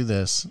deeper to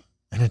this.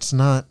 And it's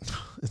not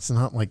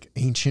like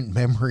ancient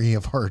memory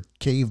of our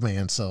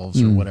caveman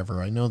selves or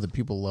whatever. I know that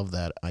people love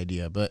that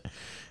idea, but,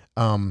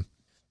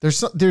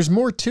 there's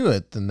more to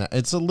it than that.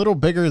 It's a little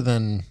bigger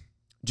than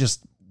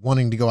just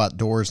wanting to go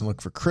outdoors and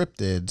look for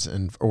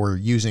cryptids or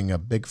using a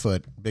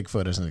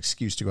Bigfoot as an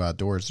excuse to go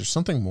outdoors. There's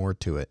something more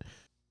to it.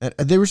 And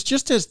there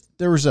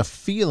was a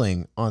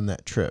feeling on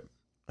that trip.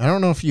 I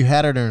don't know if you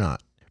had it or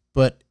not,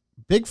 but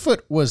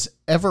Bigfoot was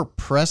ever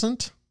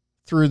present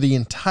through the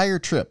entire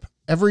trip.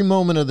 Every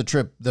moment of the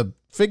trip, the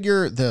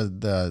figure,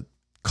 the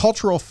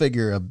cultural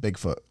figure of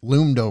Bigfoot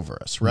loomed over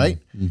us, right?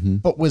 Mm-hmm.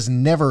 But was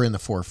never in the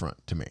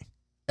forefront to me,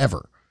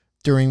 ever,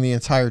 during the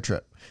entire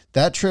trip.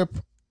 That trip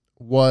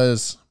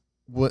was...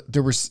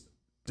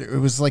 it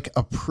was like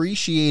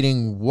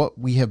appreciating what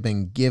we have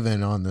been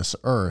given on this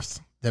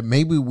earth that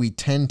maybe we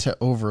tend to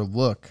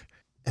overlook,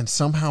 and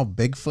somehow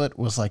Bigfoot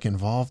was like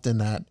involved in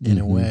that in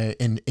a way,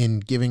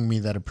 in giving me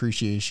that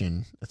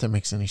appreciation, if that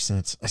makes any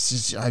sense.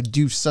 I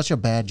do such a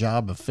bad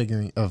job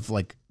of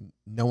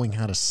knowing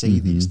how to say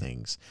these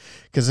things,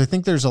 because I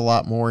think there's a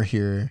lot more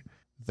here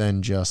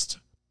than just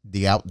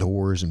the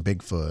outdoors and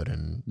Bigfoot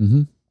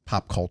and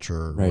pop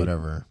culture or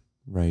whatever.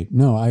 Right.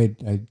 No,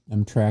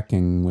 I'm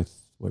tracking with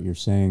what you're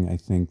saying. I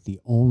think the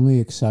only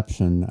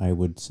exception I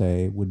would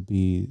say would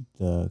be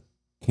the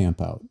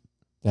camp out.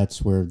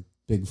 That's where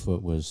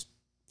Bigfoot was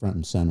front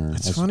and center.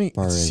 It's funny.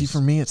 See, for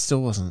me, it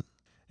still wasn't.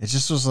 It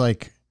just was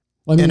like,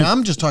 and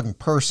I'm just talking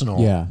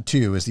personal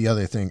too, is the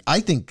other thing. I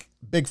think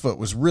Bigfoot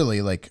was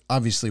really like,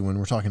 obviously when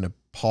we're talking to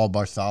Paul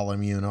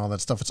Bartholomew and all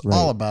that stuff, it's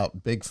all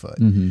about Bigfoot.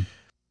 Mm-hmm.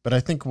 But I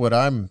think what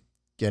I'm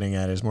getting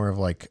at is more of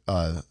like,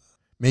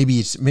 maybe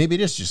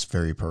it is just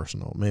very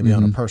personal. Maybe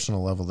on a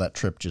personal level, that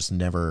trip just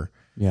never.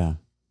 Yeah.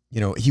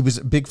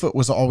 Bigfoot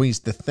was always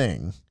the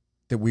thing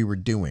that we were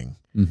doing,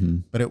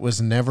 but it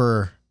was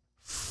never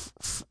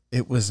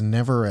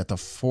at the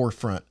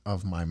forefront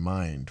of my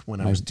mind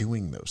when I was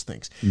doing those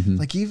things.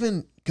 Like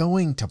even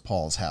going to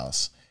Paul's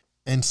house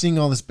and seeing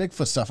all this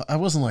Bigfoot stuff, I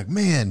wasn't like,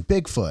 man,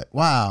 Bigfoot,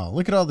 wow,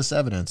 look at all this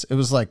evidence. It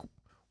was like,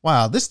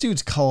 wow, this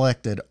dude's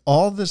collected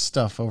all this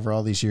stuff over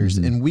all these years,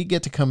 and we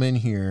get to come in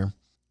here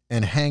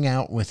and hang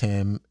out with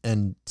him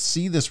and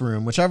see this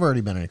room, which I've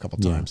already been in a couple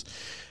times.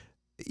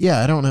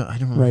 Yeah, I don't know.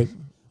 Right.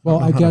 Well,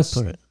 I guess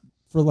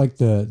for like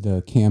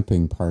the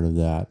camping part of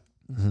that,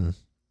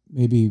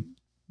 maybe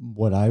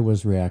what I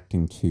was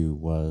reacting to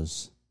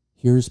was,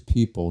 here's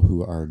people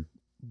who are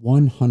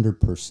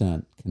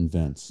 100%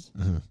 convinced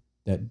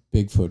that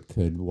Bigfoot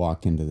could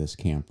walk into this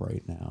camp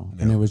right now.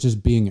 And it was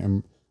just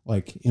being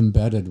like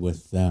embedded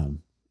with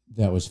them.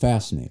 That was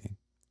fascinating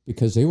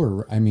because they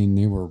were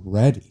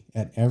ready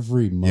at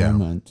every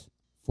moment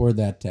for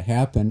that to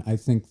happen. I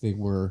think they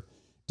were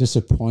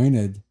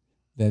disappointed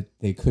that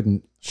they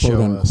couldn't quote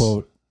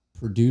unquote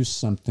produce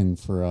something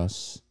for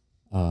us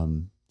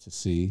to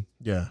see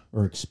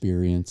or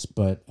experience.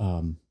 But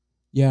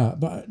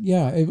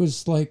it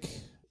was like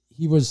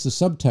he was the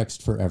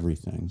subtext for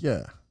everything.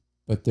 Yeah.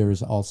 But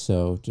there's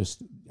also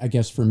just, I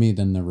guess for me,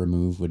 then the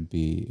remove would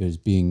be is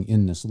being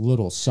in this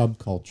little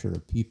subculture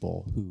of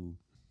people who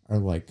are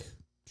like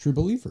true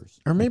believers.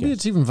 Or maybe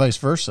it's even vice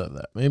versa of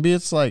that. Maybe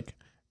it's like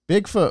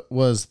Bigfoot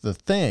was the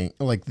thing,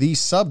 like the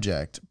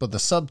subject, but the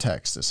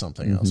subtext is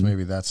something else.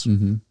 Maybe that's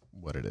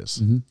what it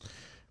is.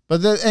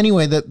 But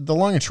anyway, the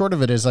long and short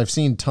of it is I've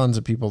seen tons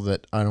of people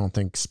that I don't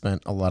think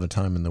spent a lot of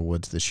time in the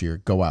woods this year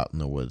go out in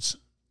the woods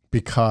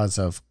because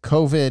of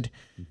COVID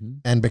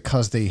and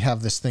because they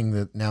have this thing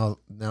that now,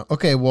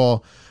 okay,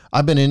 well,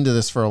 I've been into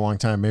this for a long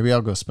time. Maybe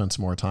I'll go spend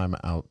some more time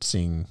out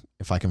seeing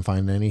if I can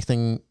find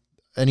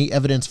any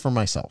evidence for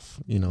myself,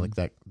 like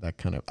that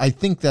kind of, I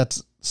think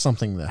that's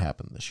something that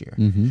happened this year.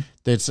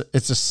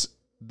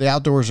 The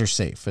outdoors are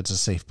safe. It's a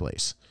safe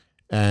place.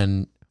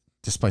 And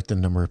despite the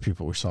number of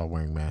people we saw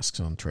wearing masks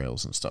on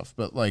trails and stuff,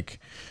 but like,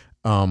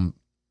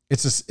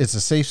 it's a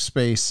safe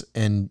space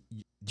and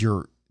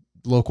your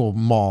local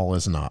mall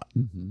is not,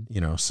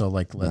 so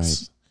like,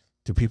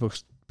 do people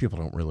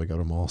don't really go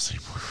to malls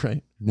anymore,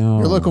 right? No.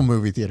 Your local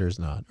movie theater is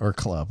not, or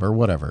club or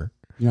whatever.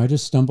 I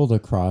just stumbled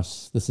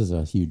across, this is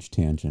a huge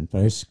tangent,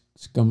 but I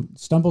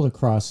stumbled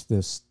across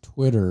this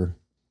Twitter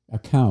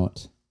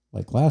account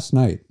like last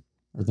night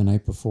or the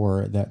night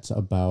before that's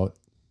about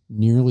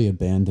nearly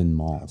abandoned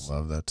malls. I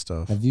love that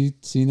stuff. Have you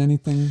seen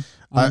anything?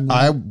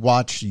 I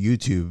watch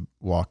YouTube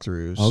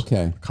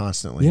walkthroughs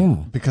constantly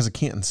because of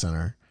Canton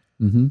Center.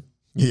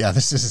 Yeah,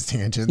 this is a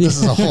tangent. This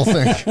is a whole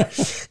thing.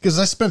 Because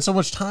I spent so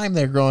much time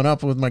there growing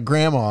up with my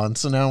grandma. And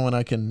so now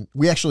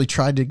we actually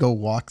tried to go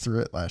walk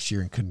through it last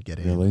year and couldn't get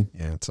in. Really?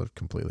 Yeah, it's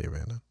completely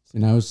abandoned.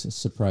 And I was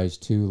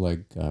surprised too, like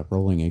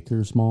Rolling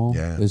Acres Mall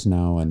is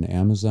now an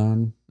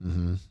Amazon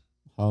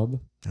hub.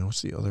 And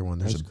what's the other one?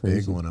 There's a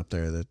big one up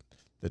there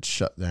that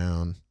shut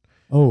down.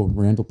 Oh,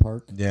 Randall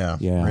Park. Yeah.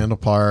 Randall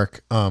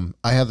Park.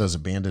 I have those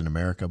Abandoned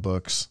America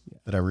books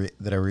that I read.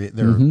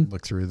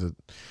 Look through.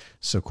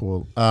 So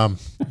cool.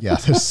 This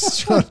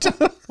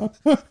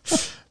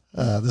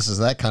is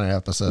that kind of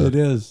episode. It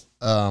is.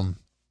 But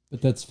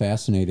that's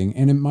fascinating,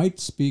 and it might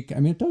speak. I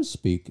mean, it does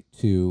speak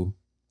to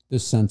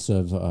this sense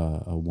of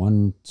a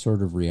one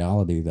sort of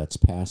reality that's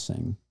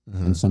passing,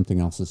 and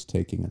something else is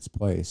taking its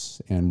place.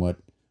 And what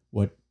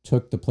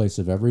took the place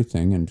of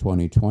everything in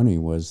 2020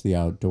 was the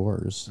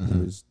outdoors. It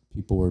was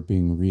people were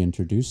being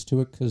reintroduced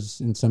to it because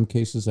in some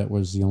cases that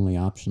was the only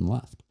option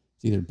left.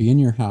 It's either be in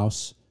your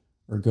house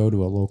or go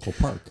to a local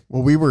park.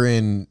 Well, we were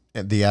in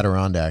the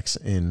Adirondacks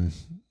on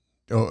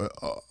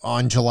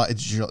July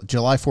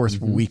 4th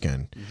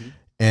weekend,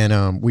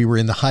 and we were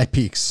in the High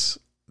Peaks.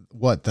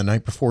 What, the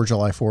night before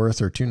July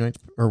 4th, or 2 nights,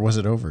 or was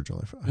it over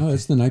July 4th? No,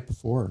 it's the night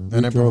before.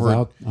 We drove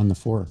out on the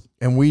 4th,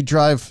 and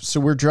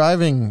we're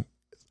driving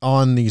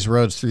on these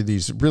roads through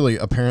these really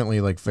apparently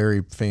like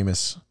very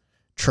famous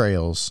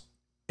trails,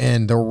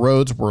 and the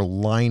roads were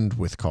lined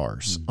with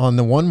cars. On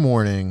the one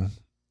morning,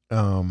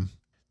 it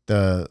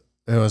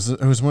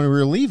was when we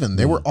were leaving.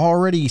 They were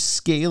already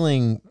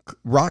scaling,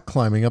 rock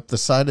climbing up the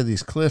side of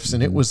these cliffs,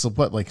 and it was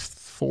like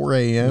 4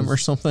 a.m. or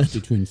something.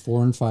 Between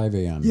 4 and 5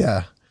 a.m.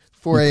 Yeah,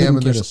 4 a.m.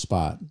 and there's a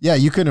spot. Yeah,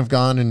 you couldn't have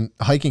gone and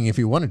hiking if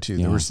you wanted to.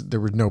 Yeah.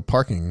 There was no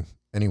parking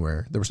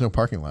anywhere. There was no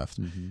parking left.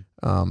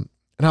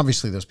 And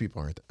obviously those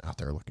people aren't out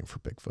there looking for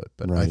Bigfoot,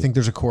 but I think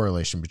there's a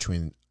correlation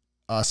between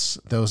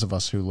those of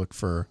us who look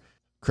for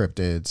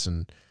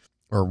cryptids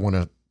or want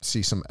to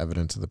see some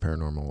evidence of the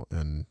paranormal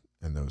and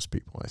those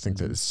people. I think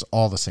that it's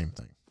all the same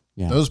thing.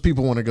 Yeah. Those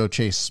people want to go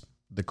chase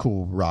the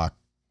cool rock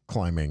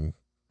climbing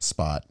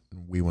spot.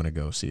 We want to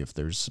go see if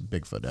there's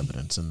Bigfoot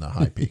evidence in the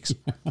high peaks.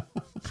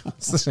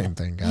 It's the same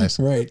thing, guys.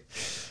 Right.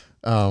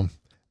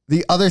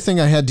 The other thing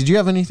I had, did you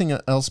have anything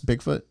else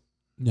Bigfoot?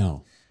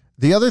 No.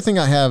 The other thing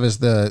I have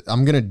is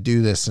I'm going to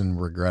do this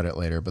and regret it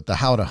later, but the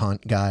How to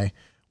Hunt guy,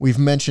 we've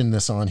mentioned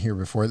this on here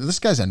before. This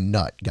guy's a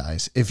nut,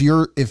 guys. If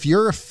you're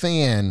a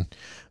fan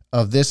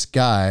of this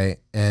guy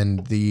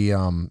and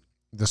the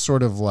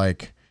sort of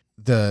like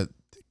the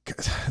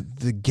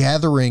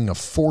gathering of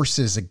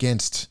forces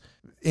against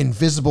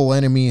invisible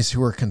enemies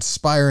who are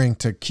conspiring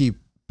to keep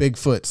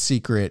Bigfoot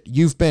secret,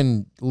 you've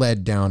been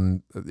led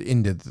down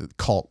into the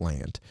cult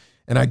land.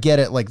 And I get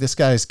it. Like, this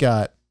guy's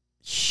got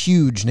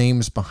huge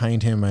names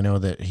behind him. I know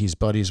that he's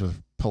buddies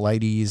with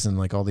Paulides and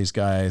like all these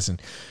guys.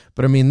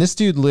 But I mean, this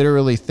dude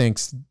literally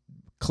thinks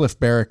Cliff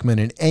Barrickman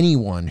and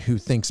anyone who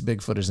thinks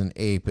Bigfoot is an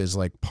ape is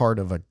like part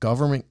of a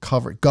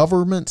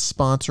government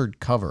sponsored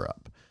cover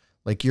up.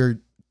 Like I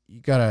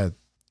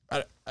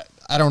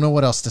don't know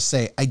what else to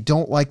say. I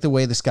don't like the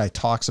way this guy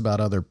talks about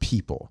other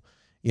people,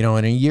 in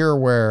a year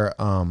where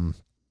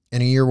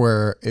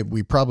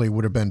we probably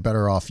would have been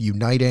better off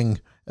uniting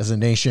as a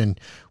nation.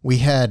 We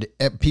had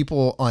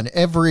people on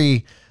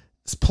every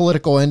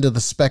political end of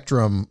the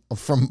spectrum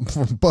from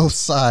both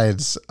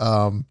sides,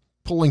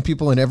 pulling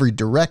people in every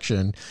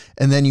direction.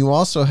 And then you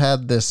also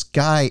had this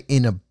guy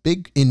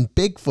involved in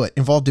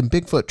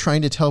Bigfoot,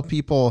 trying to tell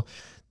people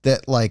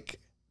that like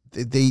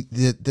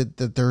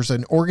that there's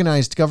an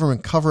organized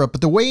government cover up.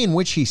 But the way in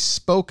which he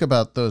spoke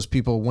about those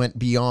people went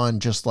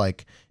beyond just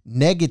like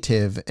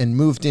negative and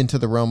moved into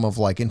the realm of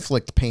like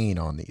inflict pain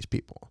on these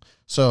people.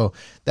 So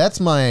that's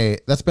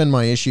been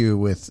my issue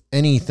with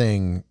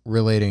anything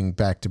relating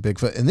back to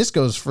Bigfoot. And this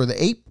goes for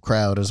the ape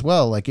crowd as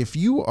well. Like if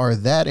you are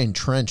that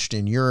entrenched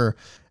in your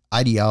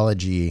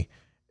ideology,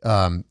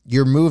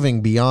 you're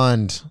moving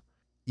beyond,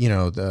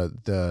 you're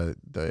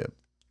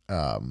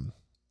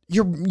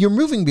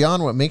moving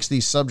beyond what makes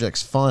these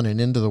subjects fun and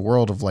into the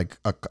world of like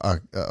a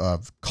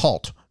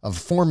cult, of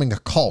forming a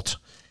cult.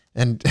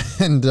 And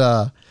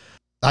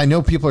I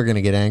know people are going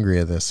to get angry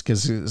at this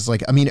because it's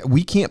like, I mean,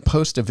 we can't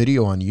post a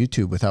video on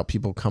YouTube without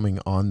people coming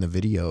on the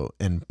video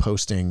and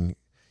posting,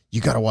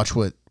 you got to watch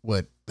what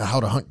the How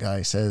to Hunt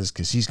guy says,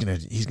 because he's going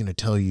to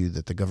tell you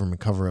that the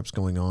government cover-up's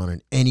going on,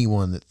 and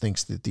anyone that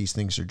thinks that these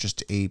things are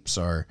just apes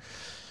are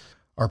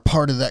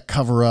part of that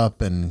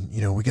cover-up. And,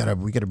 we got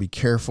to be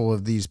careful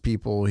of these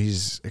people.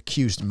 He's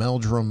accused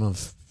Meldrum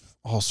of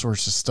all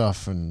sorts of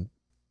stuff, and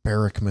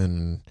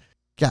Barrickman.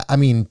 Yeah, I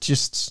mean,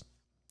 just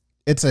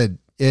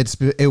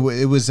it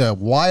was a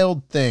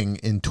wild thing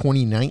in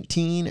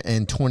 2019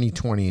 and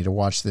 2020 to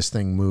watch this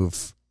thing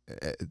move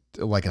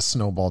like a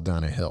snowball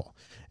down a hill.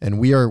 And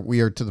we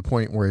are to the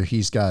point where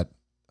he's got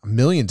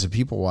millions of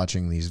people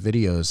watching these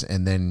videos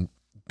and then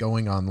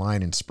going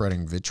online and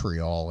spreading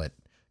vitriol at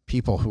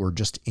people who are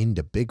just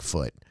into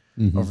Bigfoot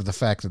over the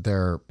fact that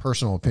their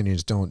personal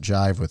opinions don't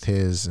jive with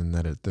his, and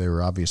that they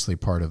were obviously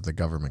part of the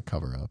government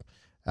cover-up.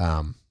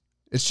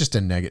 It's just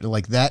a negative,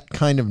 like that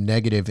kind of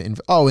negative. And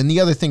the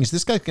other thing is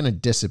this guy's going to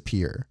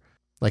disappear.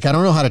 Like, I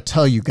don't know how to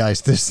tell you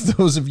guys this,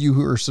 those of you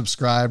who are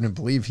subscribed and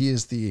believe he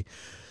is the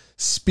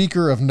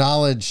speaker of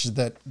knowledge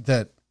that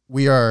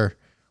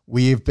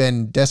we've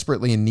been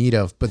desperately in need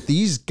of. But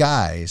these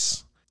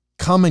guys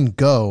come and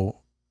go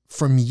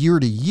from year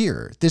to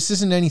year. This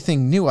isn't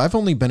anything new. I've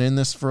only been in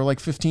this for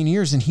like 15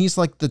 years, and he's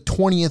like the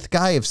 20th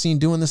guy I've seen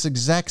doing this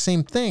exact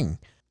same thing.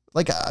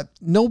 Like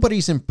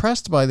nobody's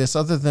impressed by this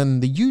other than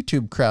the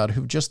YouTube crowd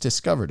who've just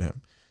discovered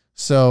him.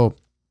 So,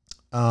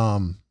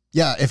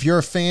 if you're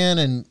a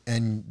fan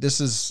and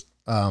this is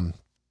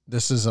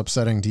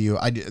upsetting to you,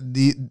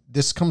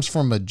 this comes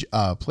from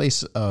a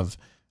place of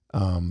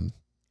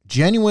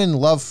genuine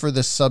love for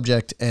this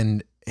subject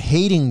and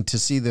hating to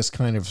see this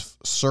kind of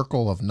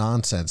circle of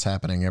nonsense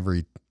happening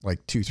every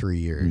like 2-3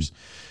 years.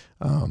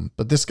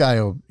 But this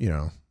guy will,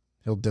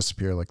 he'll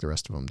disappear like the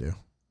rest of them do.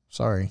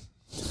 Sorry.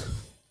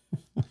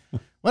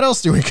 What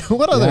else do we?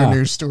 What other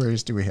news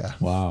stories do we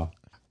have? Wow.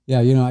 Yeah,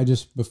 I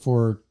just,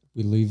 before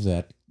we leave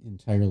that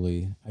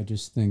entirely, I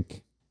just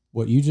think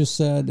what you just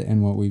said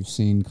and what we've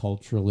seen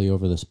culturally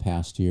over this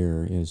past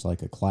year is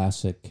like a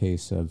classic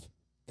case of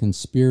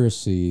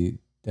conspiracy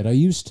that I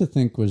used to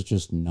think was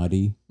just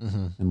nutty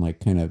and like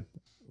kind of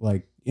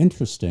like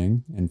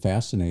interesting and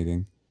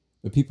fascinating.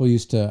 But people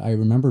I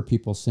remember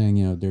people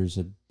saying, there's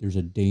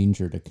a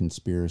danger to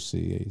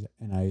conspiracy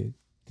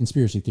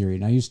theory.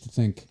 And I used to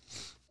think,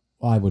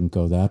 well, I wouldn't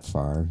go that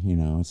far.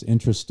 It's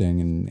interesting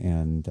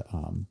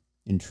and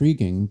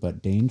intriguing,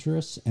 but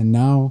dangerous. And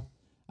now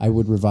I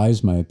would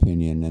revise my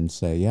opinion and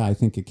say, yeah, I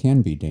think it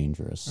can be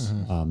dangerous.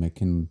 It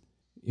can,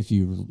 if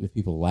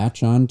people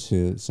latch on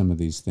to some of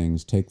these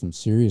things, take them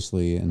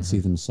seriously and see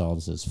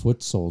themselves as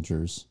foot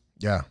soldiers.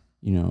 Yeah.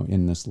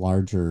 In this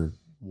larger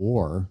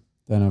war,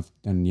 then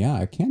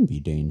it can be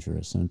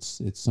dangerous. And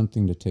it's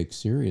something to take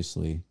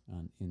seriously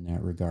in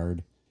that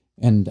regard.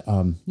 And,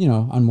 on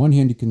one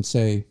hand, you can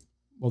say,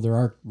 well, there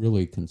are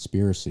really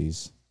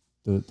conspiracies.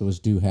 Those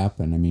do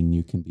happen. I mean,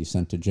 you can be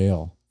sent to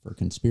jail for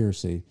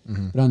conspiracy.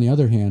 But on the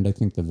other hand, I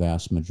think the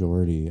vast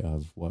majority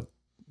of what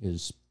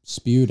is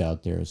spewed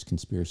out there as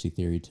conspiracy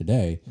theory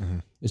today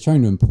is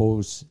trying to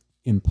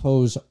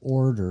impose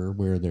order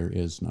where there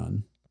is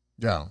none.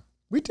 Yeah.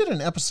 We did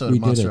an episode of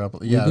Monster Up.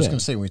 Yeah, I was going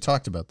to say, we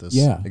talked about this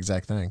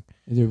exact thing.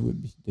 The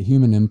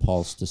human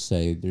impulse to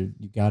say there's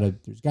got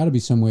to be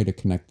some way to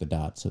connect the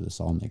dots so this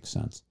all makes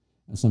sense.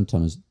 And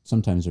sometimes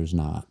there's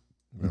not.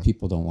 And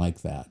people don't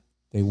like that.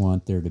 They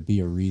want there to be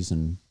a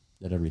reason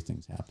that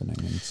everything's happening.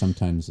 And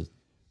sometimes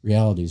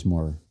reality is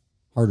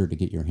harder to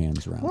get your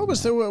hands around.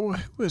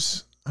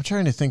 I'm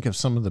trying to think of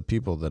some of the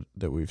people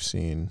that we've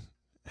seen.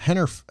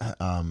 Henner,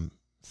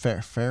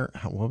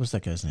 what was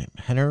that guy's name?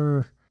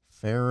 Henner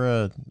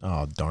Farah.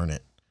 Oh, darn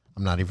it.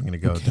 I'm not even going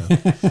to go down.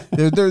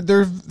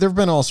 There've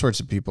been all sorts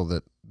of people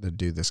that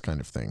do this kind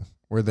of thing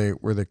where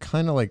they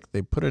kind of like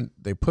they put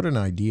an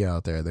idea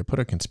out there, they put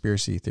a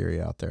conspiracy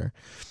theory out there,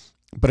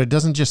 but it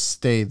doesn't just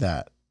stay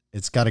that.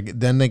 It's got to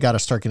then they got to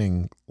start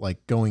getting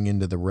like going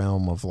into the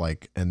realm of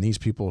like, and these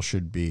people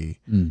should be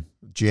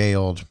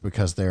jailed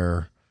because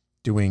they're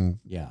doing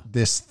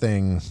this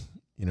thing,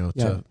 you know.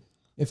 Yeah.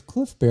 If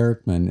Cliff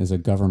Barackman is a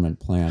government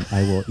plant,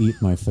 I will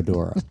eat my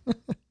fedora.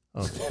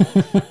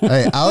 Okay.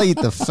 Hey, I'll eat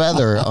the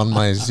feather on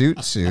my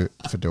zoot suit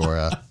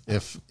fedora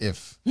if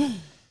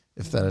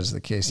that is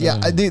the case. Yeah,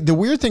 the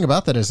weird thing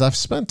about that is I've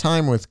spent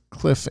time with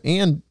Cliff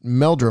and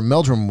Meldrum.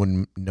 Meldrum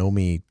wouldn't know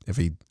me if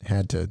he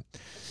had to,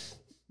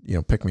 you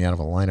know, pick me out of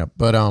a lineup.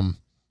 But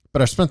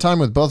I've spent time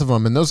with both of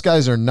them, and those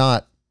guys are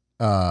not.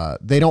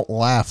 They don't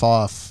laugh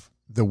off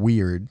the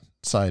weird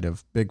side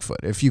of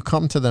Bigfoot. If you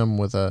come to them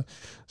with a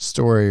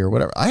story or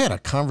whatever, I had a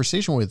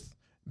conversation with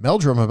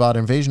Meldrum about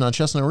invasion on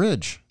Chestnut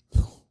Ridge.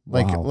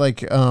 Wow. I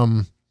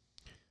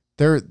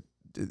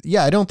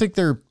don't think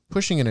they're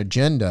pushing an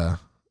agenda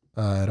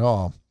at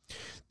all.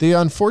 The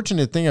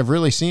unfortunate thing I've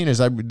really seen is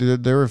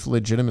there have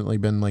legitimately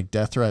been like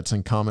death threats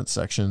and comment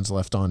sections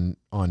left on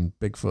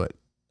Bigfoot,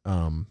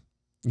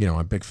 you know,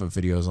 on Bigfoot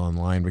videos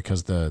online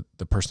because the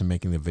person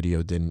making the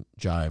video didn't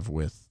jive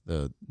with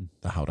the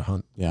how to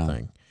hunt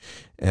thing.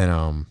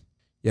 And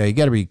you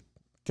gotta be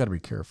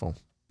careful.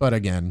 But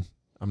again,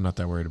 I'm not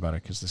that worried about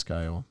it because this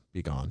guy will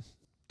be gone.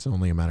 It's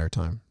only a matter of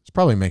time. It's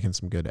probably making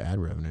some good ad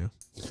revenue.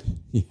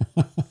 Yeah.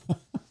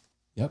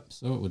 Yep.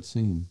 So it would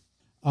seem.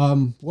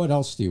 What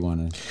else do you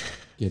want to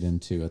get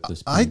into at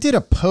this point? I did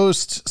a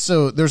post.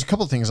 So there's a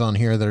couple of things on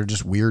here that are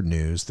just weird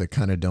news that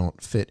kind of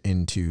don't fit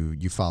into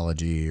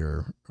ufology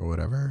or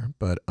whatever.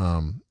 But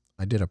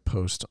I did a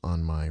post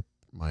on my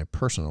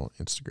personal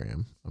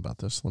Instagram about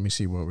this. Let me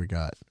see what we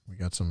got. We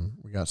got some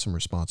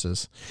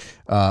responses.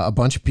 A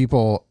bunch of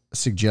people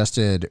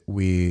suggested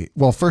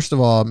first of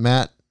all,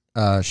 Matt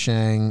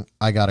Shang,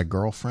 I got a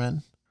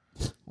girlfriend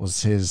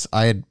was his.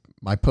 I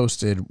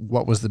posted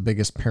what was the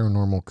biggest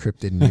paranormal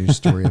cryptid news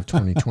story of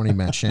 2020.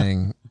 Matt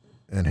Shang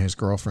and his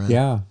girlfriend.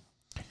 Yeah,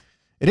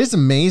 it is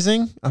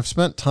amazing. I've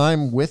spent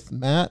time with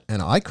Matt,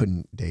 and I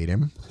couldn't date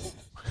him.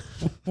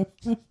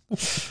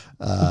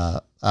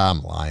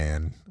 I'm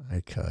lying.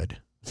 I could.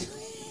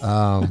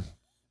 But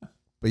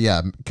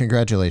yeah,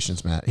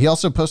 congratulations, Matt. He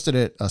also posted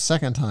it a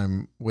second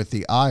time with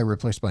the I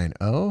replaced by an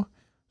O.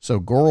 So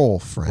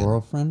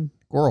girlfriend.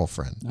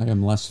 I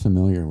am less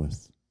familiar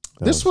with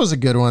those. This was a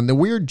good one. The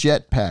weird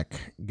jetpack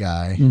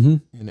guy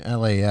in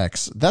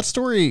LAX. That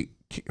story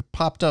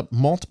popped up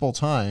multiple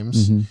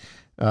times.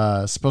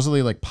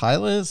 Supposedly like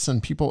pilots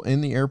and people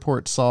in the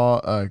airport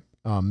saw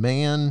a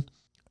man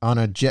on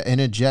in a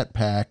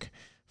jetpack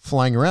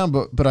flying around.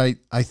 But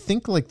I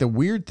think like the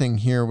weird thing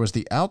here was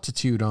the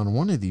altitude on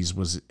one of these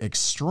was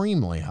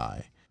extremely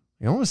high.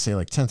 I want to say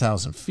like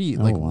 10,000 feet,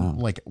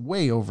 like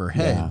way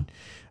overhead.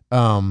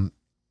 Yeah.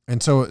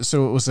 And so it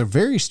was a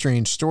very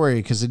strange story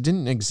because it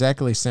didn't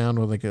exactly sound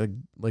like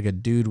a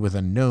dude with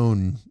a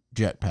known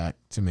jetpack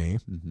to me.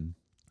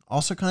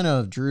 Also kind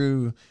of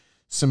drew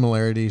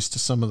similarities to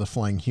some of the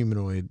flying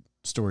humanoid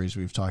stories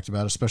we've talked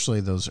about,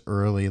 especially those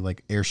early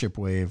like airship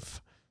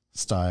wave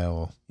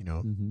style, you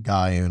know,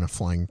 guy in a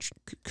flying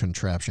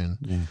contraption.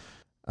 Yeah.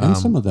 And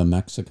some of the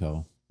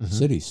Mexico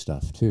City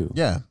stuff too.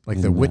 Yeah.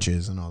 Like the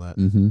witches and all that.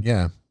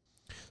 Yeah.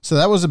 So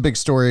that was a big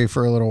story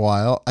for a little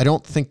while. I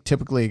don't think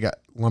typically it got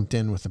lumped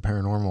in with the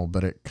paranormal,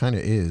 but it kind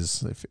of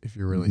is if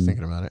you're really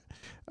thinking about it.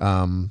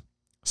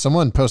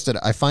 Someone posted,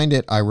 I find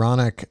it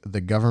ironic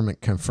the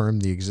government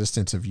confirmed the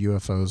existence of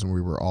UFOs and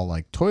we were all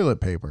like toilet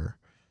paper.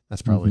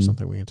 That's probably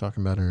something we can talk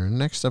about in our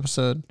next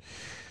episode.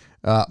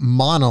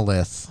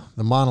 Monolith.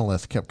 The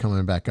monolith kept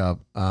coming back up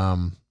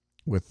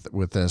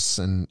with this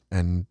and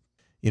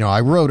you know,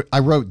 I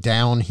wrote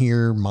down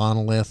here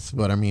monolith,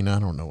 but I mean, I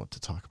don't know what to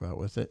talk about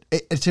with it.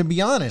 To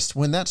be honest,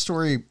 when that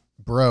story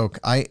broke,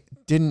 I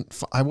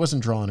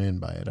wasn't drawn in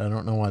by it. I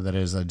don't know why that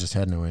is. I just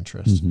had no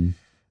interest.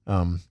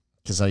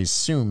 Because I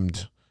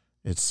assumed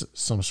it's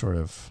some sort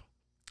of,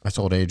 I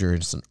told Adrian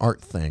it's an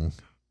art thing.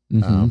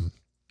 And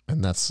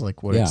that's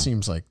like what it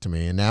seems like to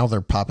me. And now they're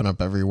popping up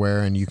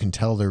everywhere and you can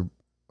tell they're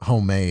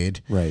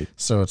homemade. Right.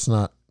 So it's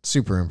not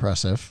super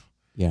impressive.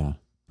 Yeah.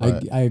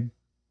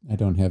 I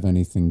don't have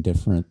anything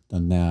different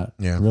than that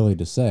really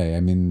to say. I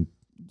mean,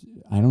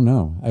 I don't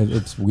know.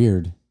 It's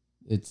weird.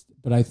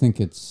 But I think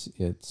it's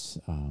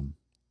an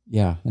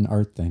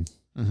art thing.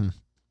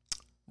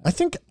 I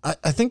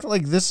think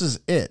like this is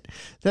it.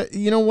 That,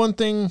 you know, one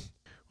thing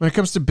when it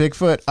comes to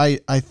Bigfoot,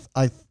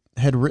 I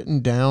had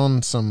written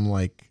down some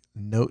like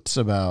notes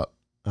about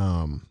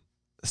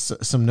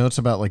some notes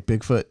about like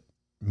Bigfoot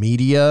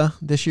media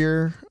this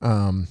year.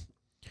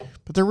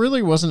 But there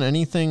really wasn't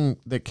anything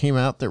that came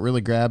out that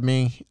really grabbed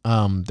me.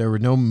 There were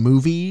no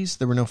movies.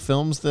 There were no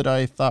films that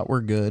I thought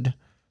were good.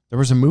 There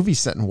was a movie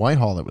set in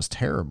Whitehall that was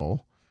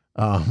terrible.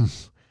 That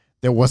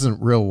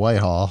wasn't real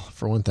Whitehall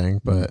for one thing,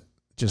 but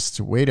just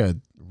a way to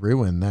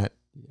ruin that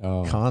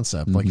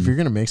concept. Like if you're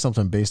going to make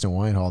something based in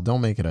Whitehall,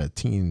 don't make it a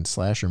teen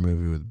slasher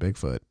movie with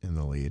Bigfoot in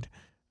the lead.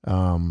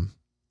 And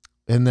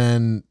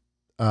then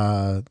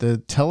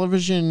the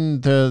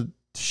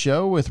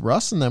show with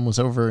Russ and them was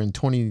over in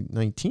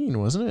 2019,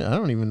 wasn't it? I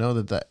don't even know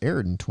that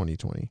aired in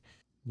 2020.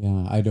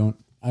 Yeah,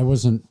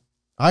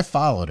 I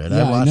followed it.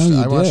 Yeah,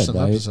 I watched some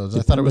episodes.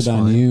 I thought it was fine.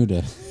 On you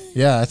to...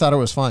 Yeah, I thought it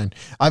was fine.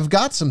 I've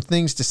got some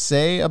things to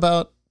say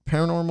about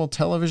paranormal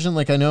television.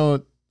 Like I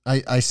know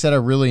I said I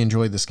really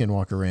enjoyed the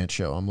Skinwalker Ranch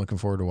show. I'm looking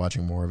forward to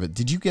watching more of it.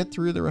 Did you get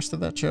through the rest of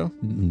that show?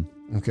 Mm-mm.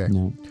 Okay.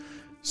 No.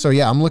 So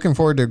yeah, I'm looking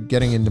forward to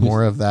getting into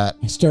more of that.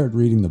 I started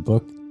reading the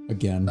book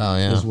again. Oh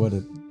yeah. Is what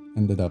it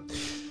ended up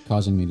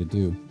causing me to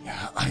do.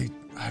 Yeah,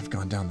 I've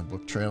gone down the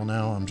book trail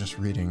now. I'm just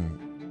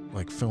reading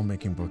like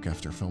filmmaking book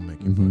after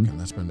filmmaking book, and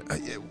that's been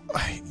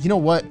you know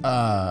what,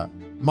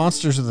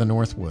 Monsters of the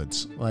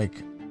Northwoods. Like,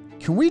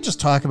 can we just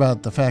talk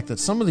about the fact that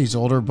some of these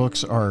older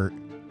books are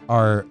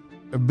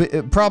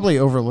probably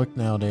overlooked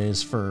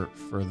nowadays for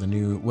the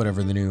new,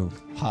 whatever the new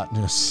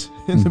hotness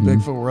in the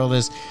Bigfoot world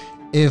is.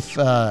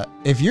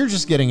 If you're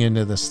just getting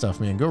into this stuff,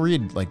 man, go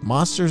read like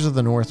Monsters of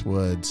the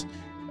Northwoods,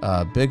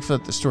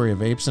 Bigfoot, The Story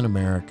of Apes in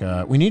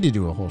America. We need to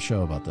do a whole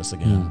show about this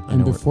again. Yeah.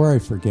 And before I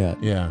forget,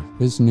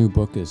 his new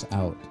book is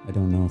out. I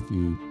don't know if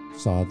you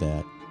saw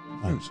that.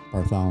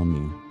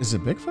 Bartholomew. Is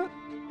it Bigfoot?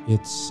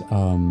 It's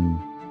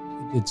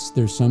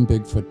there's some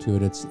Bigfoot to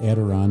it. It's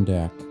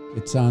Adirondack.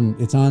 It's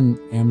on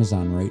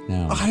Amazon right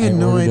now. I had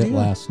no idea. I ordered it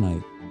last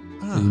night.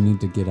 So you need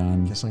to get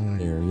on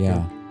there.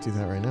 Yeah, do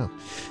that right now.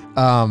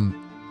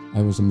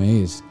 I was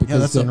amazed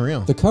because that's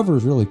unreal. The cover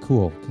is really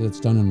cool because it's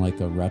done in like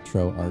a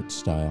retro art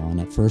style.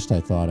 And at first I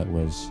thought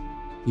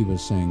he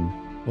was saying,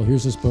 well,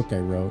 here's this book I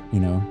wrote,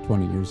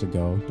 20 years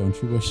ago. Don't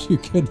you wish you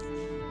could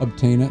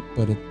obtain it?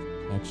 But it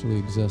actually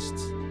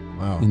exists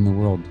in the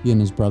world. He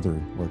and his brother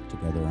worked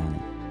together on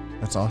it.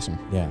 That's awesome.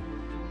 Yeah.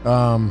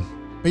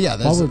 But yeah,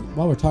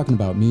 while we're talking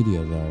about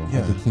media though,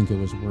 I did think it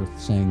was worth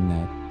saying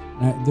that.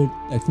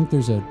 I think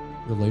there's a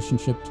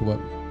relationship to what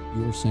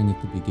you were saying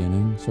at the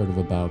beginning, sort of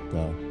about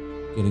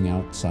getting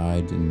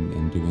outside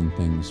and doing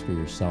things for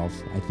yourself.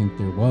 I think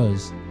there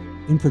was,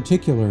 in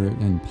particular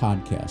in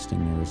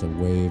podcasting, there was a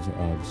wave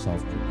of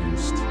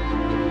self-produced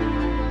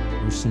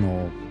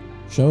personal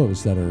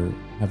shows that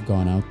have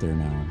gone out there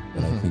now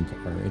that I think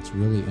it's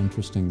really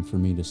interesting for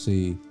me to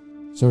see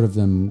sort of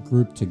them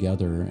grouped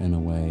together in a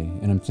way.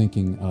 And I'm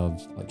thinking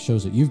of like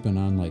shows that you've been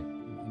on, like,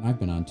 and I've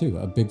been on too,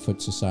 a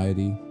Bigfoot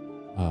Society,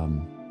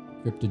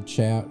 Cryptid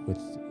Chat with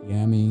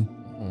Yami,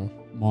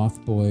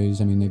 Moth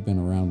Boys. I mean, they've been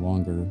around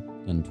longer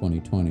than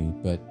 2020,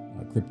 but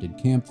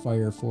Cryptid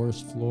Campfire,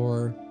 Forest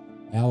Floor.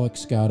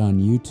 Alex got on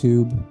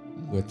YouTube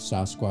with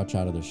Sasquatch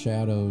Out of the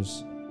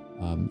Shadows.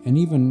 And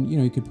even,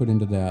 you could put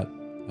into that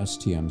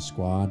STM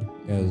Squad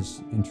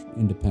as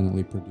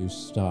independently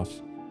produced stuff.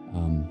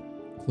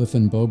 Cliff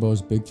and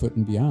Bobo's Bigfoot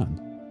and Beyond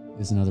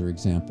is another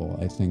example.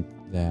 I think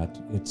that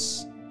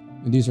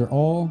these are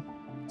all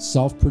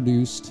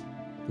self-produced.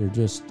 They're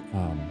just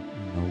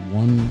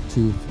 1,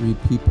 2, 3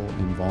 people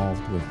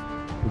involved with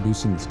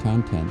producing this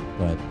content,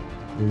 but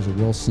there's a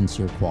real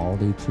sincere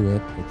quality to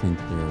it. I think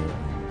they're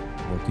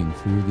working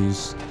through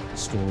these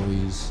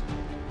stories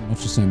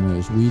much the same way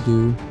as we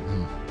do.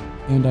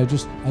 And I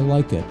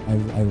like it.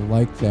 I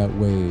like that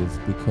wave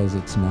because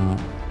it's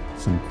not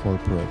some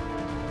corporate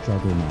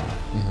juggernaut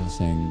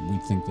saying we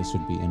think this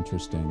would be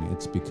interesting.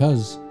 It's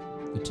because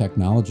the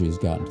technology has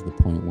gotten to the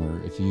point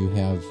where if you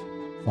have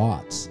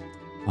thoughts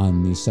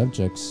on these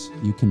subjects,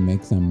 you can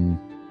make them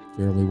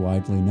fairly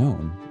widely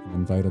known and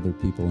invite other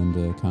people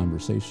into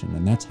conversation.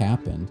 And that's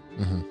happened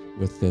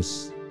with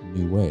this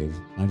new wave.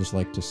 I just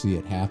like to see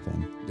it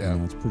happen.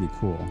 Yeah. It's pretty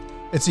cool.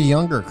 It's a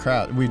younger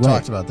crowd. We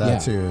talked about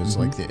that too. It's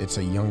like it's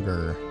a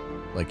younger,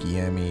 like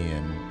Yami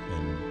and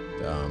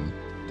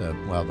the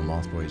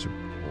Moth Boys are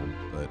old,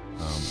 but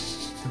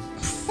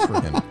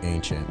freaking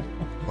ancient.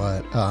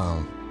 But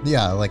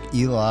like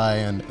Eli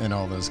and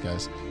all those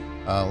guys.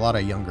 A lot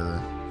of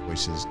younger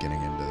voices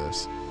getting into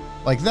this.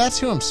 Like that's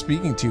who I'm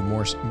speaking to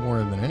more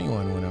than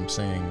anyone when I'm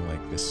saying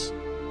like this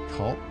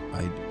cult.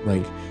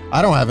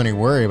 I don't have any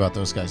worry about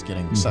those guys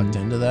getting sucked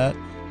into that,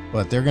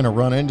 but they're going to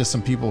run into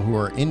some people who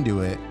are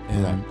into it,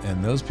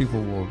 and those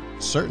people will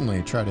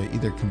certainly try to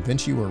either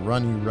convince you or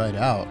run you right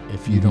out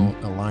if you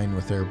don't align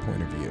with their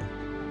point of view.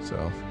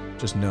 So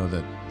just know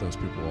that those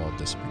people will all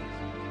disappear.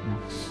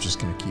 Just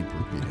going to keep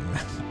repeating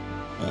that.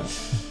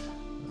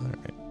 All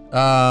right.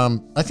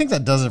 I think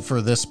that does it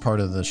for this part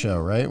of the show,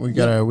 right? We're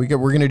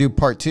going to do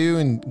part 2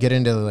 and get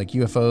into like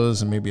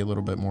UFOs and maybe a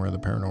little bit more of the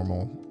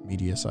paranormal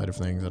media side of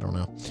things. I don't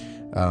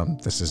know.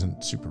 This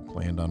isn't super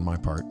planned on my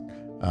part.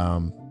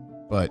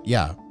 But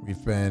yeah,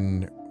 we've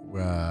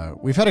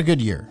had a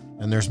good year,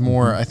 and there's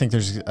more. I think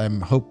I'm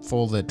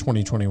hopeful that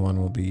 2021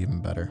 will be even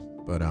better,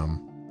 but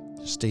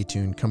stay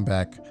tuned. Come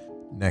back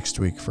next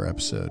week for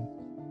episode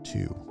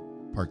 2,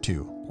 part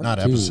 2, not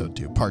episode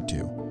 2, part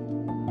 2.